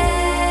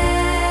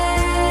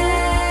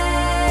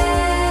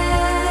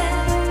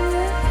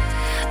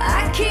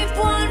 I keep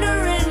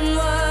wondering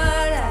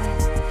what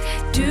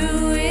I do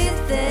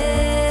with them.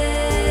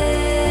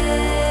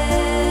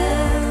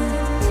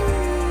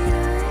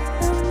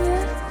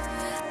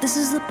 This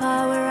is the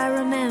part where I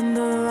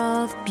remember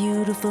all the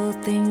beautiful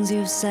things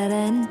you've said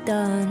and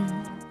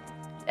done.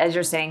 As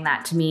you're saying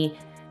that to me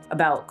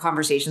about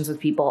conversations with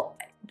people,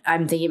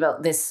 I'm thinking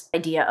about this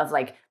idea of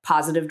like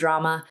positive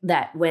drama,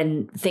 that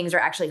when things are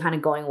actually kind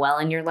of going well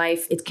in your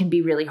life, it can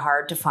be really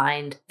hard to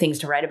find things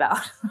to write about.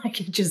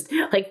 Like it just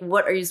like,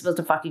 what are you supposed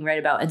to fucking write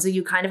about? And so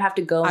you kind of have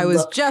to go and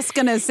look. Just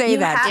going to say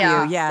that to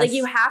you. Yes. Like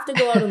you have to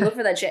go out and look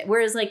for that shit.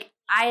 Whereas like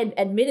I had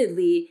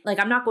admittedly, like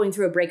I'm not going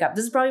through a breakup.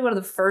 This is probably one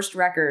of the first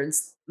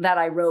records that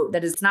I wrote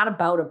that is not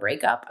about a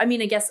breakup. I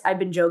guess I've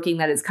been joking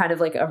that it's kind of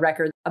like a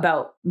record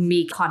about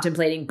me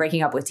contemplating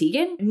breaking up with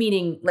Tegan,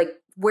 meaning like,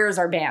 where's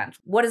our band?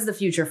 What is the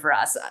future for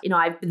us?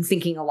 I've been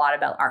thinking a lot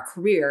about our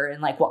career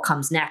and like what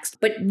comes next.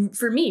 But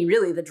for me,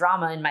 really, the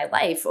drama in my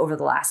life over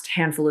the last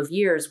handful of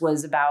years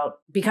was about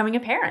becoming a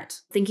parent,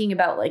 thinking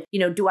about like,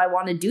 do I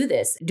want to do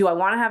this? Do I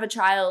want to have a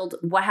child?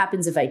 What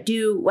happens if I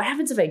do? What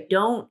happens if I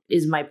don't?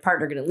 Is my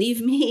partner going to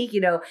leave me?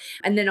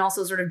 And then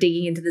also sort of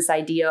digging into this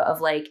idea of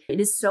like, it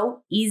is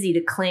so easy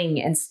to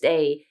cling and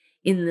stay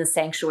in the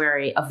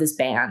sanctuary of this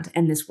band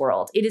and this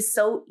world. It is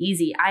so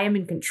easy. I am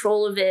in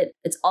control of it.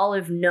 It's all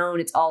I've known.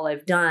 It's all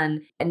I've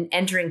done. And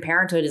entering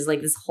parenthood is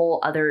like this whole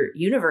other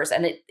universe.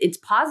 And it's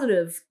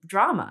positive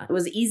drama. It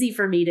was easy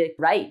for me to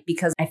write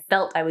because I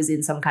felt I was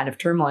in some kind of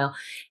turmoil.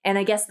 And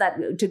I guess that,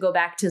 to go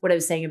back to what I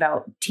was saying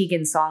about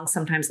Tegan's songs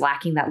sometimes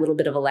lacking that little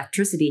bit of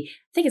electricity,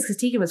 I think it's because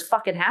Tegan was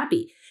fucking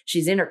happy.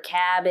 She's in her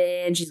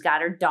cabin. She's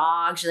got her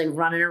dog. She's like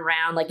running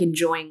around, like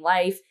enjoying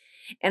life.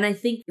 And I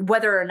think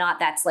whether or not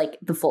that's like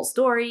the full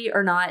story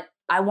or not,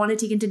 I wanted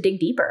Tegan to dig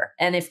deeper.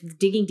 And if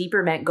digging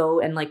deeper meant go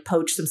and like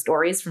poach some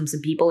stories from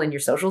some people in your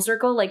social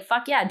circle, like,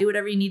 fuck yeah, do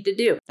whatever you need to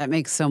do. That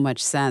makes so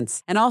much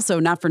sense. And also,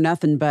 not for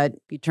nothing, but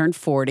you turned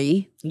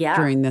 40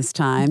 during this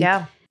time.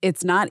 Yeah.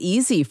 It's not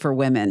easy for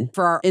women,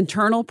 for our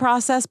internal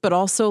process, but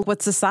also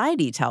what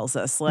society tells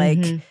us.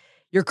 Like,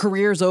 your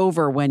career's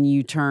over when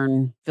you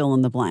turn fill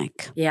in the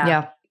blank.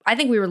 Yeah. I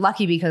think we were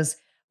lucky because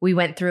we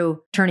went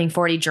through turning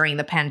 40 during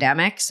the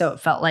pandemic. So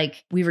it felt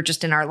like we were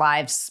just in our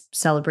lives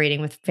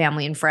celebrating with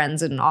family and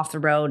friends and off the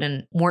road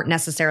and weren't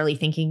necessarily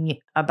thinking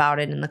about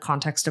it in the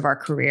context of our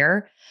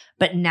career.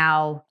 But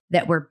now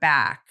that we're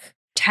back,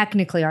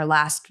 technically our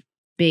last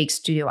big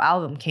studio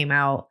album came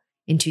out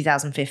in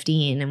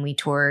 2015 and we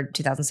toured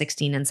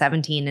 2016 and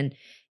 17. And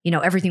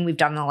everything we've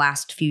done in the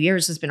last few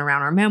years has been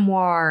around our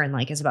memoir and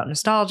like is about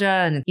nostalgia.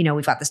 And,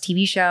 we've got this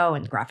TV show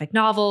and graphic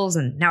novels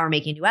and now we're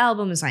making a new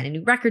album and signed a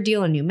new record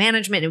deal and new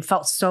management. And it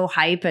felt so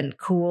hype and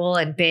cool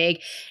and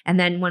big. And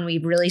then when we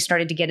really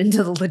started to get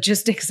into the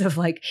logistics of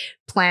like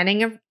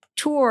planning a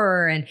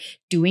tour and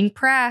doing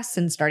press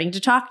and starting to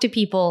talk to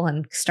people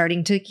and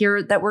starting to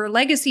hear that we're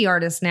legacy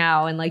artists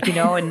now and like,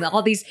 and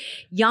all these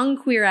young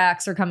queer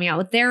acts are coming out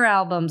with their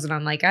albums. And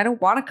I'm like, I don't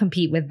want to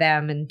compete with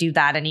them and do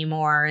that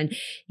anymore. And,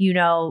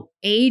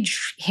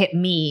 age hit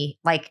me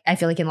like, I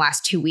feel like in the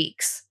last 2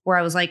 weeks where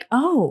I was like,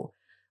 oh,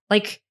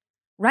 like,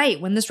 right.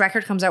 When this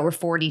record comes out, we're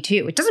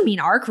 42. It doesn't mean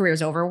our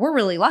career's over. We're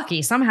really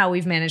lucky. Somehow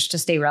we've managed to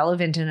stay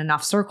relevant in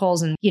enough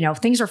circles and,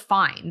 things are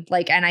fine.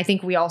 Like, and I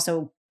think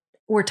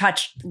we're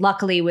touched,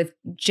 luckily, with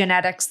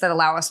genetics that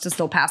allow us to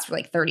still pass for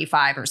like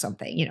 35 or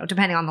something,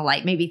 depending on the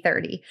light, maybe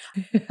 30.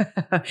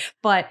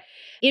 But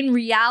in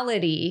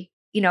reality,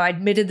 I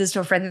admitted this to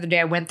a friend the other day.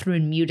 I went through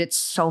and muted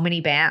so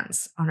many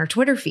bands on our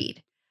Twitter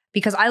feed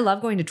because I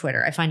love going to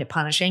Twitter. I find it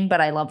punishing, but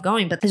I love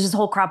going. But there's this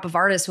whole crop of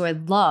artists who I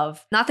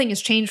love. Nothing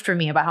has changed for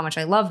me about how much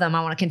I love them.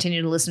 I want to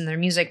continue to listen to their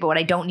music. But what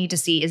I don't need to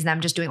see is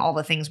them just doing all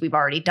the things we've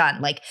already done.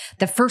 Like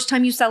the first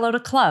time you sell out a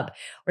club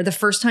or the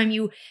first time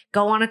you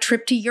go on a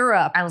trip to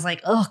Europe, I was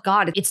like, oh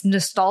God, it's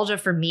nostalgia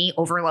for me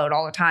overload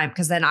all the time.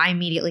 Because then I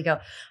immediately go,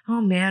 oh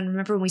man,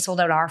 remember when we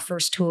sold out our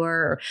first tour?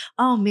 Or,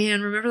 oh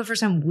man, remember the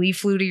first time we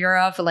flew to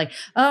Europe? Or like,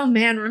 oh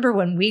man, remember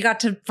when we got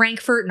to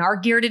Frankfurt and our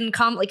gear didn't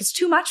come? Like it's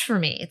too much for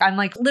me. I'm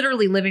like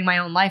literally living my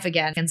own life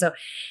again. And so,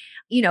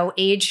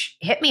 age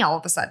hit me all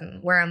of a sudden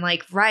where I'm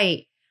like,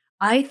 right,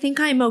 I think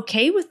I'm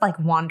okay with like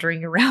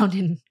wandering around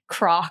in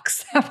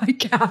Crocs at my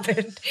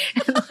cabin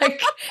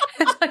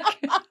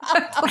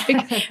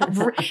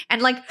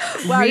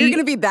wow, you're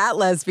gonna be that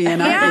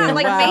lesbian, aren't you?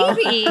 Like wow.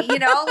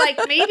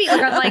 maybe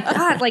I'm like,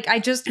 God, like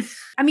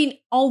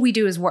all we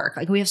do is work.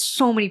 Like we have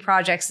so many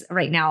projects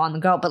right now on the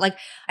go, but like,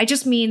 I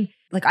just mean,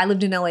 like I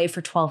lived in LA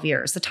for 12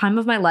 years, the time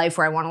of my life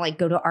where I want to like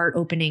go to art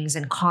openings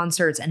and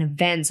concerts and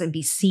events and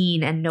be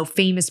seen and know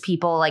famous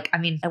people. Like,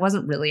 I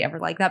wasn't really ever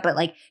like that, but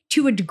like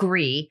to a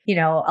degree,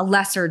 a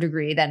lesser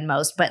degree than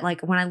most. But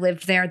like when I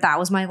lived there, that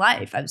was my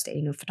life. I was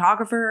dating a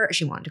photographer.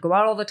 She wanted to go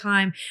out all the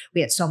time. We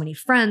had so many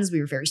friends.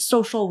 We were very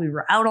social. We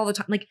were out all the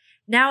time. Like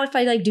now if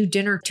I like do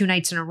dinner 2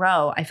 nights in a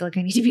row, I feel like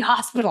I need to be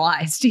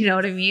hospitalized. You know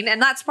what I mean?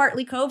 And that's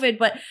partly COVID,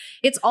 but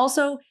it's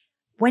also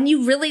when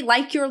you really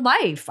like your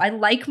life. I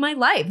like my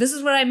life. This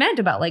is what I meant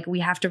about like,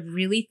 we have to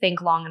really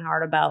think long and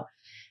hard about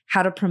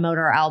how to promote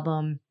our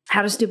album,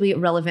 how to still be a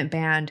relevant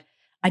band.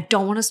 I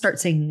don't want to start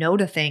saying no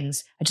to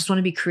things. I just want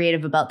to be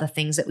creative about the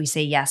things that we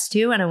say yes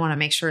to. And I want to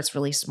make sure it's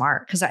really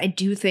smart because I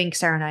do think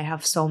Sara and I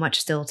have so much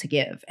still to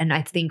give. And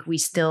I think we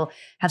still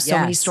have so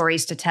many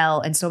stories to tell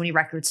and so many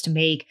records to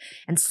make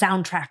and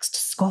soundtracks to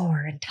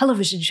score and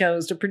television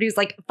shows to produce.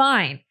 Like,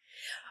 fine.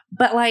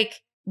 But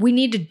like, we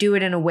need to do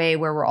it in a way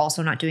where we're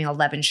also not doing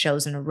 11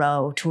 shows in a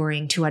row,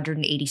 touring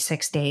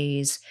 286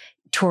 days,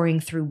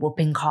 touring through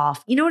whooping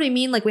cough. You know what I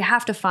mean? Like we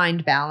have to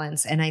find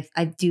balance. And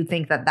I do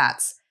think that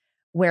that's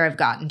where I've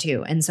gotten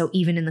to. And so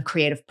even in the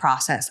creative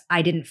process,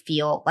 I didn't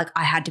feel like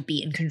I had to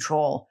be in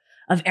control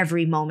of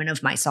every moment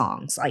of my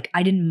songs. Like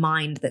I didn't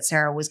mind that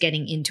Sara was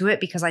getting into it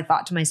because I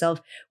thought to myself,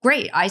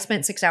 great, I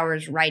spent 6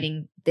 hours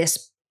writing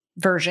this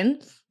version.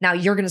 Now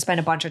you're going to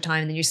spend a bunch of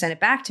time and then you send it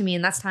back to me.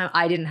 And that's time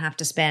I didn't have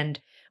to spend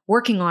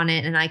working on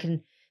it, and I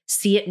can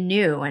see it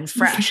new and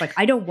fresh. Like,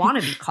 I don't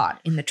want to be caught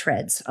in the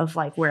treads of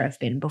like where I've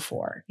been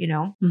before, you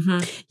know?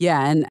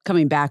 Yeah. And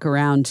coming back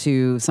around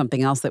to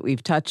something else that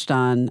we've touched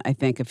on, I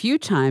think a few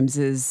times,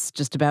 is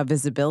just about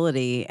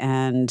visibility.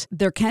 And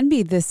there can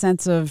be this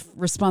sense of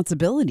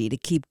responsibility to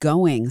keep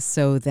going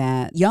so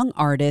that young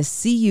artists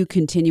see you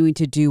continuing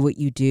to do what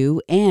you do,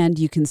 and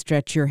you can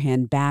stretch your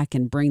hand back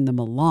and bring them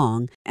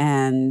along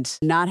and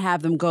not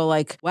have them go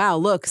like, wow,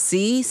 look,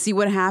 see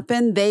what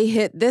happened? They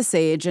hit this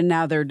age and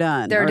now they're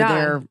done. They're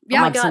done.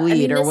 They're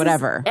obsolete or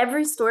whatever.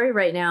 Every story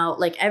right now,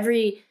 like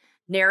every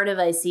narrative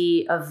I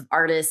see of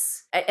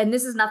artists, and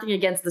this is nothing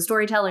against the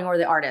storytelling or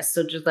the artists,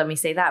 so just let me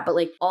say that, but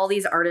like all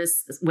these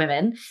artists,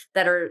 women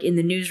that are in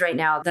the news right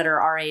now that are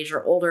our age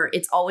or older,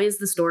 it's always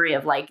the story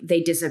of like,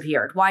 they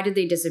disappeared. Why did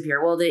they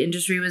disappear? Well, the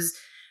industry was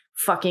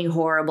fucking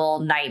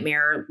horrible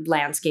nightmare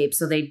landscape,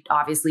 so they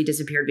obviously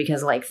disappeared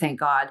because, like, thank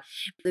God.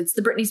 It's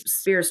the Britney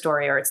Spears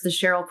story, or it's the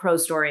Sheryl Crow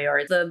story,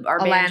 or our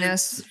band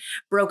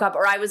broke up,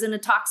 or I was in a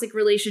toxic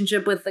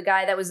relationship with the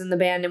guy that was in the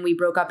band and we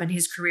broke up and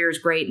his career is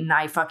great and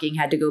I fucking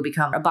had to go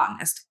become a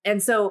botanist.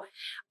 And so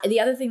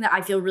the other thing that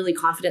I feel really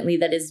confidently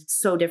that is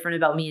so different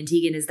about me and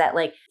Tegan is that,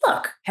 like,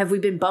 look, have we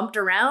been bumped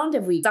around?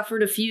 Have we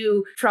suffered a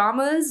few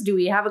traumas? Do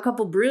we have a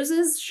couple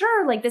bruises?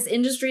 Sure, like, this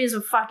industry is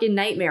a fucking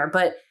nightmare,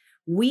 but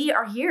we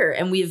are here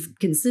and we've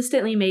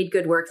consistently made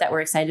good work that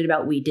we're excited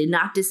about. We did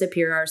not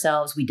disappear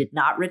ourselves. We did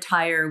not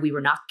retire. We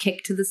were not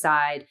kicked to the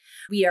side.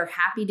 We are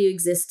happy to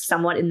exist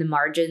somewhat in the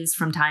margins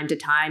from time to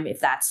time.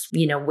 If that's,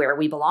 you know, where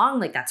we belong,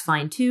 like, that's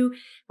fine too.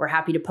 We're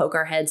happy to poke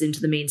our heads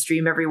into the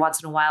mainstream every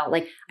once in a while.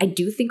 Like, I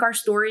do think our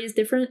story is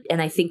different.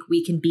 And I think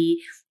we can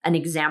be an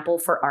example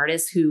for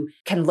artists who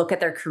can look at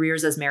their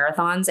careers as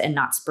marathons and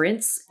not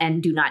sprints,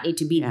 and do not need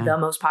to be the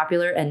most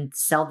popular and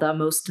sell the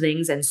most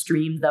things and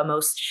stream the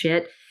most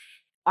shit.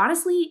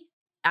 Honestly,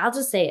 I'll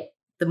just say it.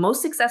 The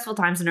most successful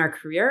times in our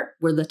career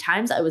were the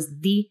times I was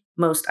the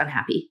most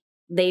unhappy.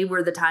 They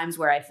were the times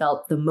where I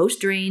felt the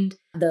most drained,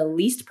 the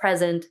least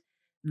present,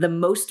 the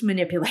most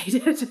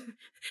manipulated,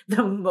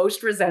 the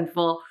most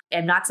resentful.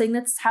 I'm not saying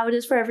that's how it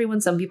is for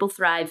everyone. Some people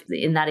thrive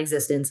in that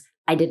existence.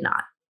 I did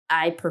not.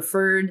 I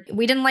preferred...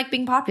 We didn't like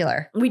being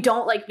popular. We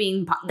don't like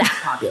being that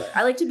popular.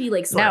 I like to be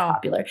like sort of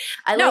popular.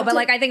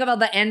 I think about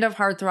the end of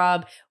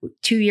Heartthrob,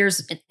 2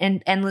 years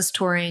and endless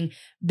touring,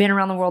 been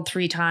around the world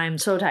 3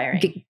 times. So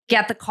tiring.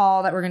 Get the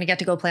call that we're going to get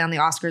to go play on the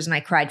Oscars. And I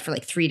cried for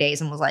like 3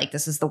 days and was like,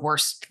 this is the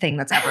worst thing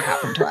that's ever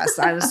happened to us.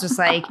 I was just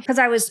like, because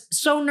I was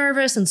so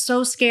nervous and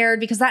so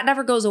scared, because that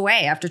never goes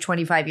away after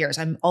 25 years.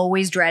 I'm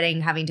always dreading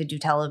having to do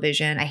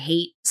television. I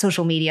hate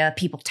social media.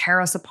 People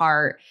tear us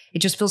apart. It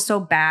just feels so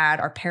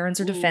bad. Our parents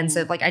are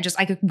defensive. Like,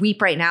 I could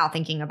weep right now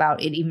thinking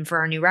about it, even for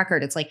our new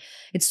record. It's like,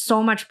 it's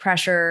so much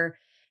pressure.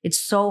 It's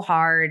so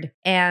hard.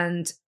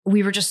 And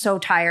we were just so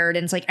tired.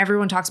 And it's like,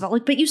 everyone talks about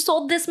like, but you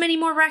sold this many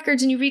more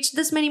records and you reached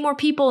this many more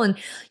people and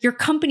your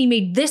company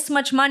made this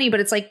much money. But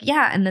it's like,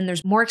 yeah. And then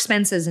there's more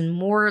expenses and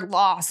more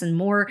loss and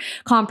more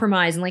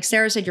compromise. And like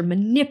Sarah said, you're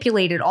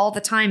manipulated all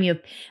the time. You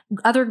have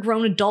other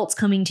grown adults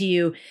coming to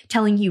you,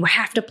 telling you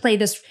have to play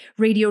this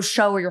radio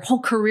show or your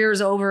whole career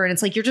is over. And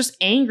it's like, you're just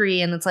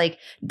angry. And it's like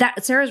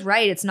that. Sarah's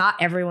right. It's not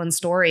everyone's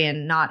story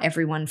and not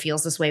everyone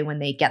feels this way when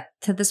they get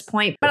to this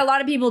point. But a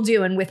lot of people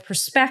do. And with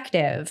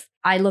perspective,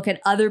 I look at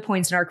other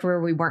points in our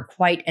career we weren't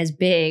quite as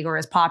big or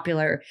as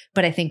popular,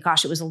 but I think,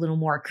 gosh, it was a little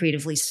more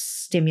creatively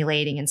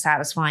stimulating and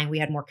satisfying. We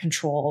had more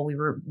control. We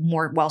were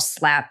more well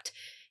slept.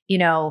 You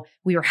know,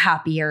 we were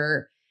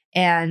happier.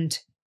 And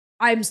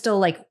I'm still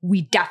like,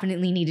 we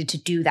definitely needed to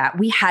do that.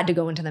 We had to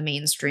go into the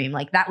mainstream.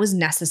 Like, that was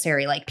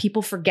necessary. Like,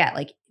 people forget,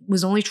 like, it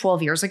was only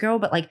 12 years ago,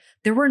 but like,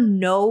 there were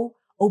no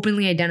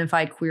openly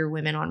identified queer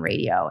women on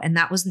radio. And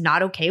that was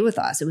not okay with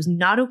us. It was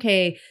not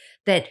okay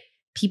that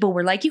people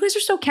were like, you guys are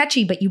so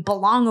catchy, but you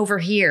belong over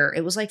here.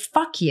 It was like,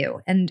 fuck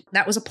you. And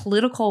that was a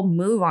political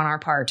move on our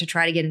part to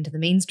try to get into the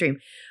mainstream.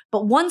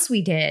 But once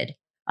we did,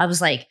 I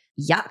was like,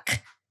 yuck.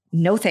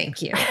 No,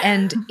 thank you.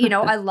 And, you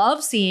know, I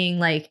love seeing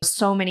like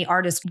so many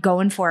artists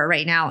going for it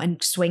right now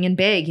and swinging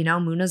big. You know,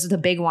 Muna's the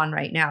big one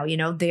right now. You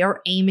know, they are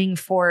aiming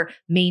for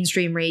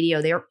mainstream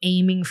radio. They are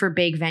aiming for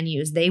big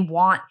venues. They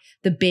want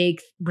the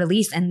big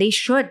release, and they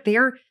should.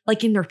 They're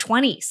like in their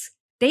 20s.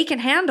 They can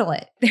handle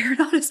it. They're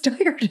not as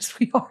tired as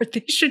we are.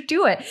 They should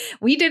do it.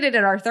 We did it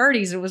in our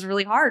 30s. It was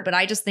really hard. But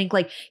I just think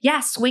like, yeah,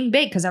 swing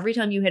big. Because every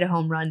time you hit a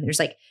home run, there's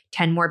like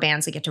 10 more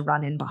bands that get to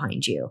run in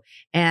behind you.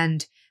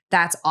 And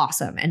that's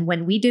awesome. And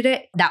when we did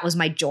it, that was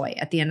my joy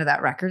at the end of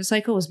that record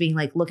cycle, was being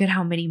like, look at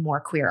how many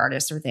more queer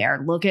artists are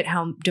there. Look at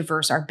how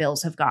diverse our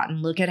bills have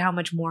gotten. Look at how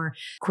much more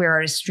queer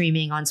artists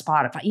streaming on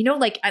Spotify. You know,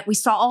 like we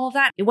saw all of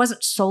that. It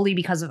wasn't solely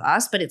because of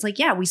us, but it's like,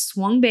 yeah, we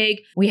swung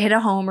big. We hit a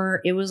homer.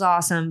 It was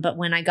awesome. But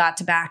when I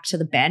got back to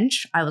the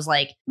bench, I was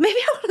like, maybe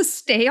I want to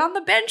stay on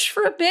the bench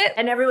for a bit.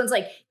 And everyone's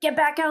like, get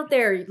back out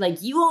there.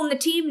 Like, you own the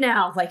team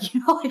now. Like,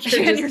 you know, like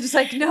you're just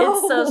like, no.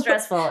 It's so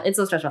stressful. It's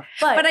so stressful.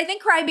 But I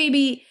think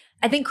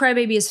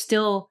Crybaby is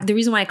still, the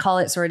reason why I call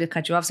it, sorry to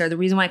cut you off, Sarah, the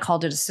reason why I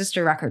called it a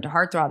sister record to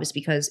Heartthrob is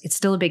because it's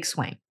still a big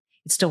swing.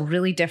 It's still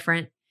really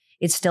different.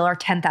 It's still our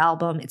 10th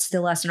album. It's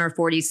still us in our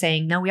 40s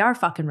saying, no, we are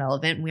fucking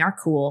relevant. And we are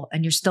cool.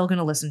 And you're still going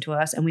to listen to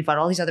us. And we've got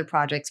all these other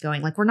projects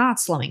going. Like, we're not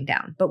slowing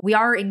down, but we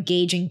are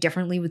engaging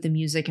differently with the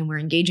music, and we're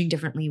engaging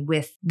differently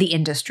with the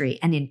industry.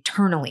 And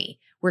internally,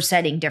 we're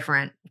setting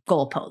different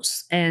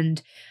goalposts.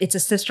 And it's a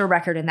sister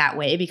record in that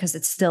way because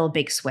it's still a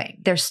big swing.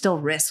 There's still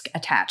risk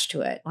attached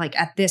to it. Like,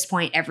 at this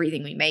point,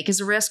 everything we make is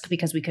a risk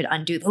because we could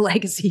undo the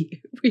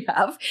legacy we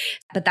have.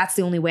 But that's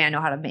the only way I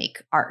know how to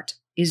make art,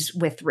 is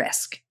with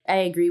risk. I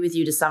agree with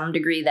you to some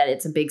degree that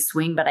it's a big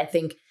swing, but I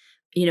think,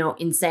 you know,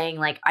 in saying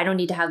like, I don't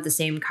need to have the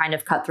same kind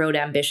of cutthroat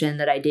ambition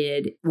that I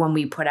did when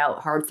we put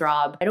out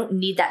Heartthrob. I don't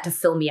need that to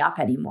fill me up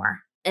anymore.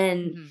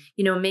 And,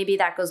 you know, maybe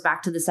that goes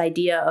back to this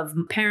idea of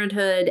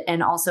parenthood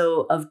and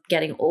also of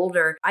getting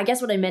older. I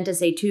guess what I meant to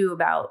say too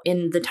about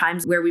in the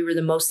times where we were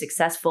the most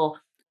successful,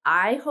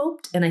 I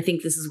hoped, and I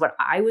think this is what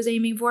I was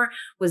aiming for,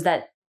 was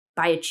that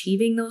by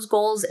achieving those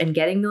goals and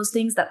getting those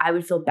things, that I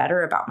would feel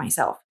better about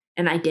myself.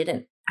 And I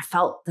didn't. I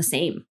felt the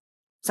same.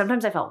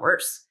 Sometimes I felt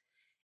worse.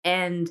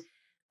 And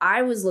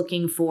I was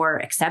looking for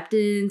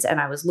acceptance,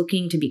 and I was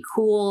looking to be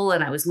cool,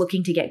 and I was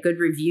looking to get good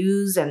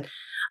reviews. And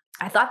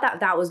I thought that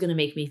that was going to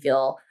make me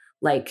feel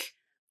like,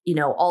 you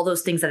know, all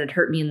those things that had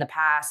hurt me in the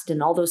past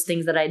and all those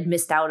things that I'd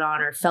missed out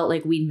on or felt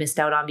like we'd missed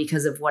out on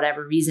because of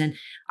whatever reason.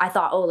 I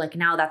thought, oh, like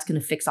now that's going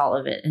to fix all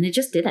of it. And it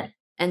just didn't.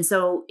 And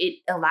so it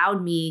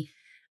allowed me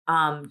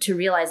to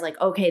realize like,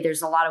 okay,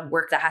 there's a lot of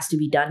work that has to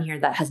be done here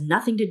that has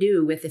nothing to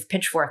do with if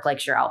Pitchfork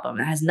likes your album.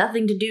 It has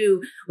nothing to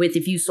do with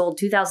if you sold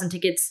 2,000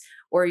 tickets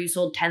or you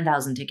sold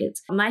 10,000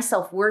 tickets. My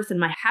self-worth and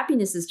my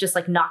happiness is just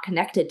like not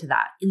connected to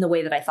that in the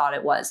way that I thought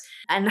it was.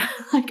 And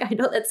like, I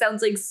know that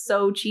sounds like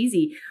so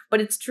cheesy,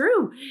 but it's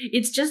true.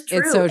 It's just true.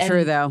 It's so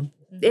true though.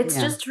 It's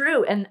just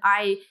true. And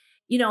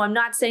you know, I'm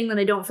not saying that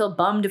I don't feel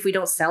bummed if we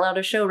don't sell out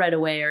a show right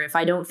away, or if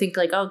I don't think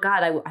like, oh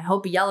God, I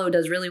hope Yellow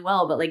does really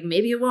well, but like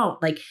maybe it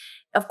won't. Like,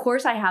 of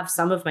course I have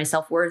some of my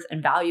self-worth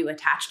and value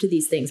attached to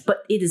these things,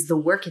 but it is the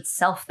work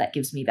itself that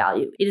gives me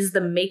value. It is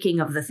the making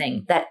of the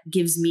thing that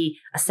gives me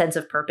a sense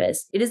of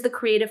purpose. It is the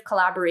creative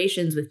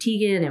collaborations with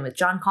Tegan and with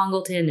John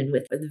Congleton and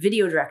with the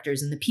video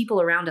directors and the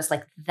people around us.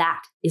 Like,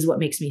 that is what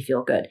makes me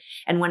feel good.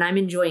 And when I'm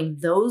enjoying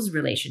those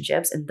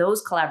relationships and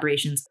those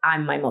collaborations,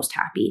 I'm my most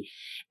happy.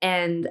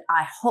 And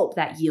I hope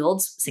that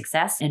yields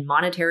success and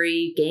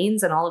monetary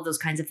gains and all of those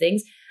kinds of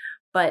things.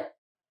 But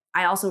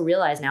I also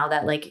realize now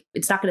that like,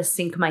 it's not going to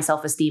sink my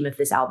self-esteem if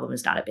this album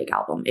is not a big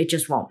album. It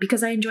just won't,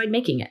 because I enjoyed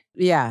making it.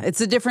 Yeah. It's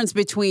the difference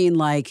between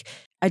like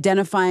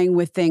identifying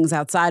with things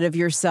outside of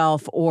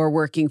yourself or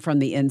working from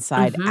the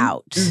inside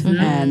out.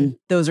 And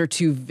those are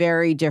two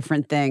very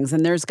different things.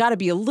 And there's got to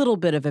be a little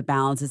bit of a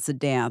balance. It's a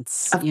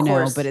dance, of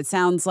course. But it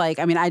sounds like,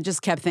 I mean, I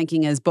just kept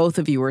thinking as both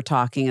of you were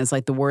talking, as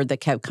like the word that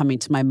kept coming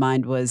to my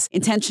mind was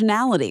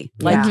intentionality.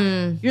 Like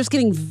you're just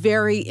getting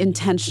very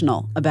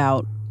intentional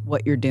about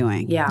what you're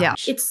doing. Yeah.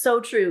 It's so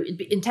true.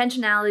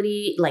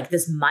 Intentionality, like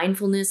this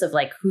mindfulness of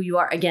like who you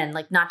are. Again,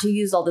 like not to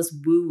use all this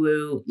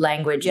woo-woo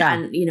language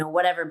and, you know,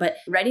 whatever, but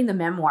writing the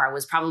memoir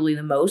was probably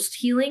the most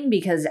healing,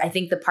 because I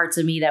think the parts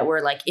of me that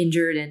were like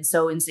injured and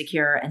so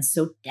insecure and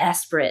so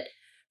desperate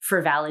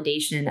for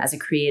validation as a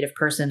creative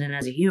person and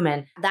as a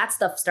human, that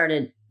stuff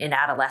started in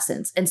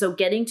adolescence. And so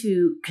getting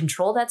to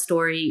control that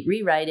story,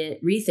 rewrite it,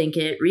 rethink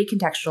it,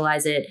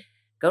 recontextualize it,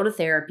 go to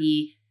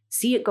therapy,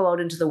 see it go out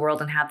into the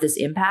world and have this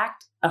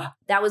impact.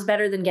 That was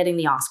better than getting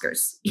the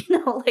Oscars. You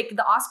know, like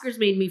the Oscars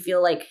made me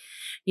feel like,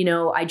 you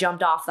know, I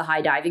jumped off the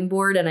high diving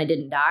board and I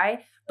didn't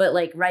die. But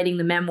like writing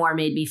the memoir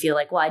made me feel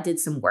like, well, I did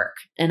some work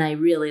and I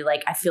really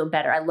like, I feel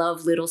better. I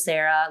love little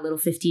Sarah, little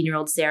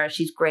 15-year-old Sarah.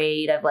 She's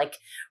great. I've like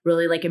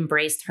really like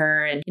embraced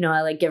her. And, you know,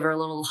 I like give her a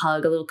little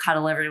hug, a little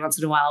cuddle every once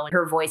in a while when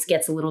her voice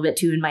gets a little bit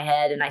too in my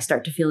head and I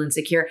start to feel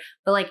insecure.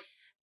 But like,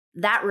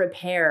 that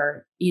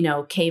repair, you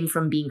know, came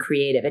from being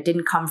creative. It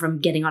didn't come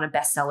from getting on a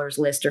bestsellers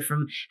list or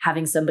from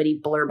having somebody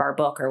blurb our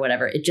book or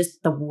whatever. It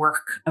just the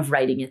work of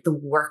writing it, the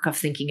work of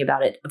thinking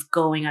about it, of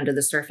going under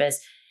the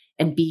surface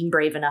and being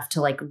brave enough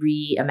to like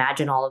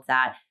reimagine all of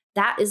that.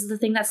 That is the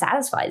thing that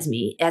satisfies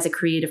me as a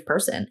creative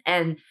person.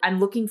 And I'm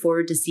looking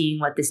forward to seeing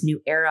what this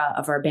new era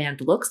of our band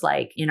looks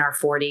like in our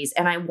 40s.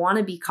 And I want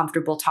to be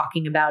comfortable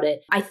talking about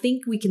it. I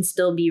think we can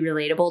still be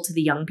relatable to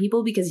the young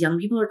people because young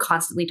people are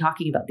constantly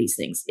talking about these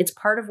things. It's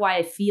part of why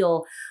I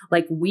feel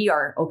like we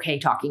are okay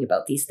talking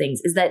about these things,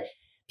 is that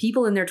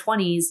people in their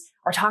 20s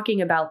are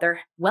talking about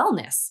their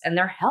wellness and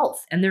their health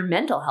and their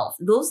mental health.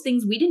 Those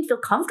things, we didn't feel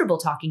comfortable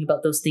talking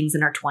about those things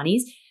in our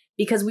 20s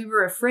because we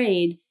were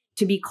afraid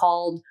to be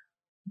called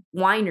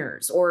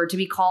whiners or to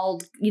be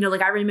called, you know,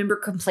 like I remember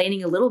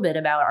complaining a little bit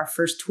about our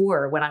first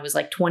tour when I was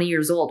like 20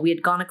 years old. We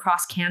had gone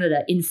across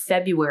Canada in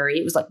February.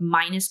 It was like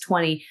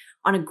 -20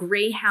 on a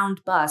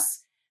Greyhound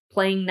bus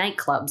playing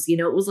nightclubs. You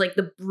know, it was like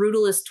the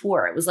brutalest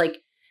tour. It was like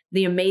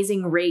the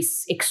Amazing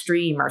Race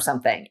Extreme or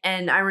something.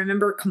 And I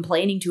remember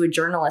complaining to a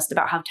journalist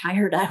about how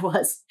tired I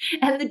was.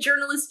 And the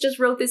journalist just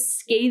wrote this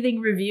scathing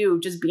review,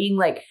 just being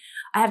like,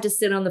 I have to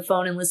sit on the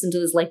phone and listen to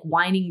this like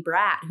whining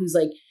brat who's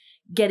like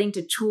getting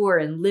to tour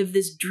and live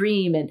this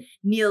dream. And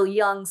Neil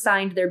Young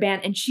signed their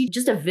band, and she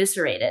just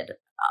eviscerated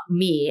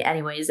me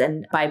anyways,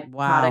 and by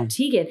product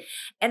Tegan.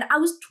 And I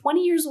was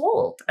 20 years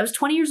old.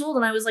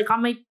 And I was like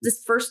on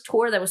this first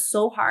tour that was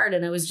so hard,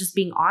 and I was just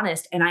being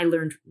honest. And I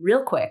learned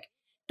real quick,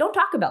 don't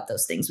talk about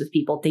those things with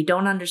people. They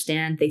don't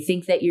understand. They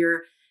think that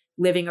you're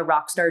living a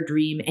rock star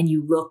dream and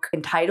you look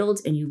entitled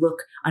and you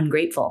look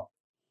ungrateful.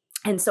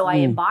 And so I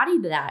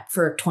embodied that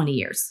for 20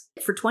 years.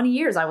 For 20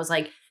 years, I was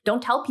like,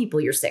 don't tell people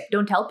you're sick.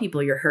 Don't tell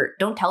people you're hurt.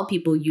 Don't tell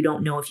people you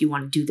don't know if you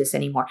want to do this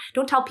anymore.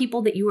 Don't tell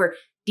people that you are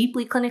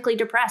deeply clinically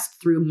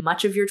depressed through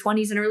much of your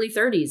 20s and early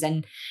 30s,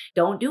 and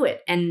don't do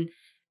it. And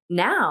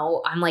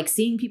now I'm like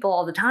seeing people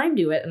all the time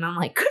do it. And I'm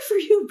like, good for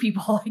you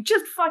people. Like,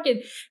 just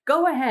fucking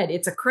go ahead.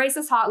 It's a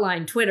crisis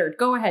hotline, Twitter.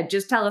 Go ahead.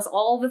 Just tell us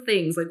all the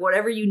things, like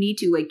whatever you need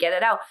to, like get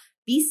it out.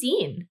 Be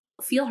seen.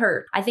 Feel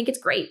heard. I think it's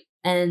great.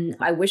 And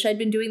I wish I'd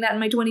been doing that in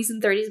my 20s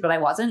and 30s, but I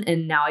wasn't.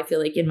 And now I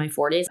feel like in my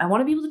 40s, I want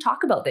to be able to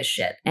talk about this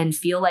shit and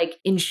feel like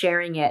in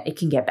sharing it, it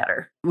can get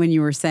better. When you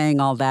were saying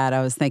all that,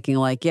 I was thinking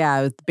like,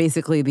 yeah,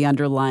 basically the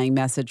underlying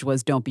message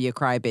was don't be a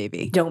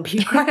crybaby. Don't be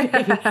a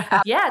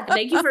crybaby. Yeah.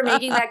 Thank you for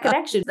making that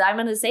connection. I'm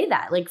going to say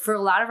that. Like for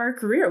a lot of our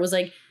career, it was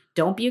like,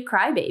 don't be a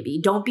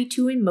crybaby. Don't be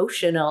too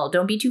emotional.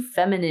 Don't be too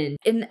feminine.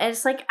 And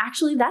it's like,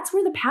 actually, that's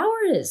where the power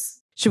is.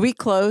 Should we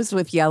close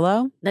with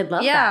Yellow? I'd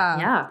love that.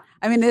 Yeah.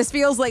 I mean, this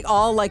feels like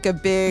all like a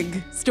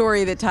big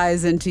story that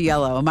ties into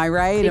Yellow. Am I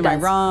right? Am I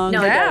wrong?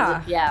 No, it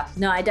does. Yeah.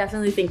 No, I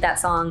definitely think that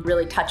song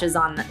really touches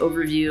on the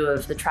overview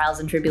of the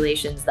trials and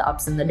tribulations, the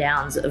ups and the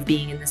downs of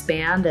being in this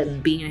band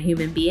and being a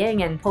human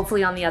being. And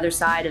hopefully on the other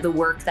side of the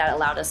work that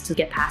allowed us to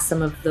get past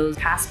some of those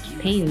past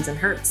pains and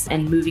hurts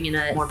and moving in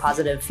a more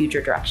positive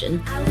future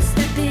direction. I was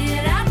stepping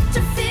out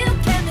to feel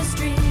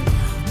chemistry.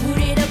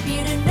 Rooted up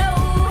you to know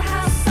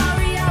how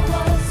sorry I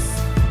was.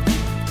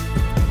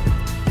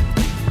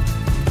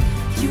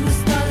 You were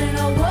stalling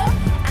or what?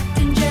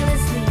 Acting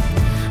jealously.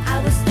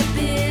 I was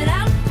stepping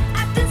out,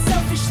 acting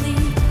selfishly.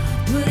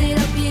 Rooted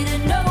up you to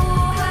know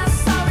how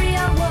sorry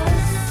I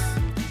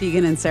was.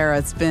 Tegan and Sara,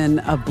 it's been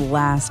a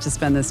blast to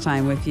spend this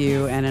time with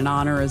you and an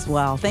honor as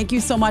well. Thank you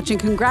so much and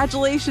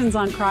congratulations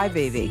on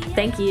Crybaby.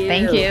 Thank you.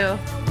 Thank you.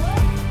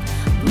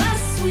 My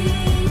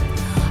sweet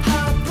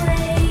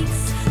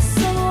heartbreaks,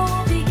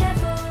 so be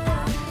careful.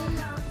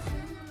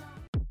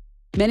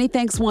 Many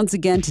thanks once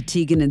again to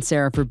Tegan and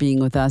Sara for being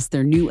with us.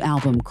 Their new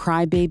album,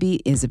 Crybaby,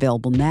 is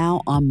available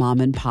now on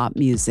Mom and Pop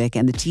Music.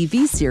 And the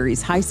TV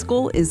series High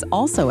School is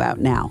also out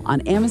now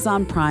on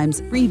Amazon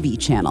Prime's Freevee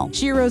channel.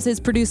 SHEROES is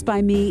produced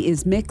by me,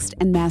 is mixed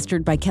and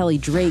mastered by Kelly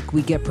Drake.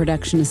 We get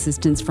production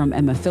assistance from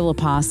Emma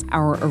Philippos.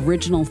 Our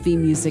original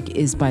theme music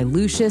is by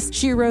Lucius.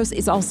 SHEROES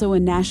is also a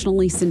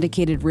nationally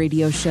syndicated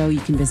radio show. You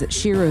can visit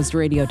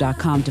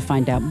SHEROESradio.com to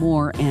find out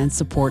more and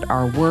support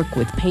our work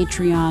with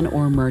Patreon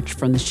or merch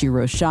from the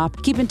SHEROES shop.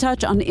 Keep in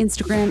touch on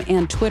Instagram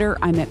and Twitter.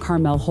 I'm at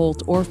Carmel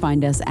Holt, or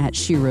find us at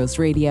SHEROES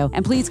Radio.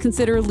 And please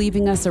consider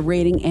leaving us a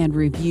rating and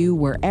review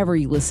wherever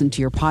you listen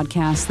to your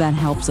podcasts. That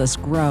helps us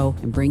grow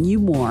and bring you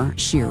more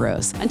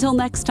SHEROES. Until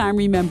next time,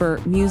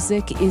 remember,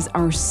 music is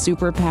our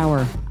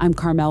superpower. I'm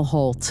Carmel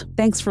Holt.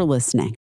 Thanks for listening.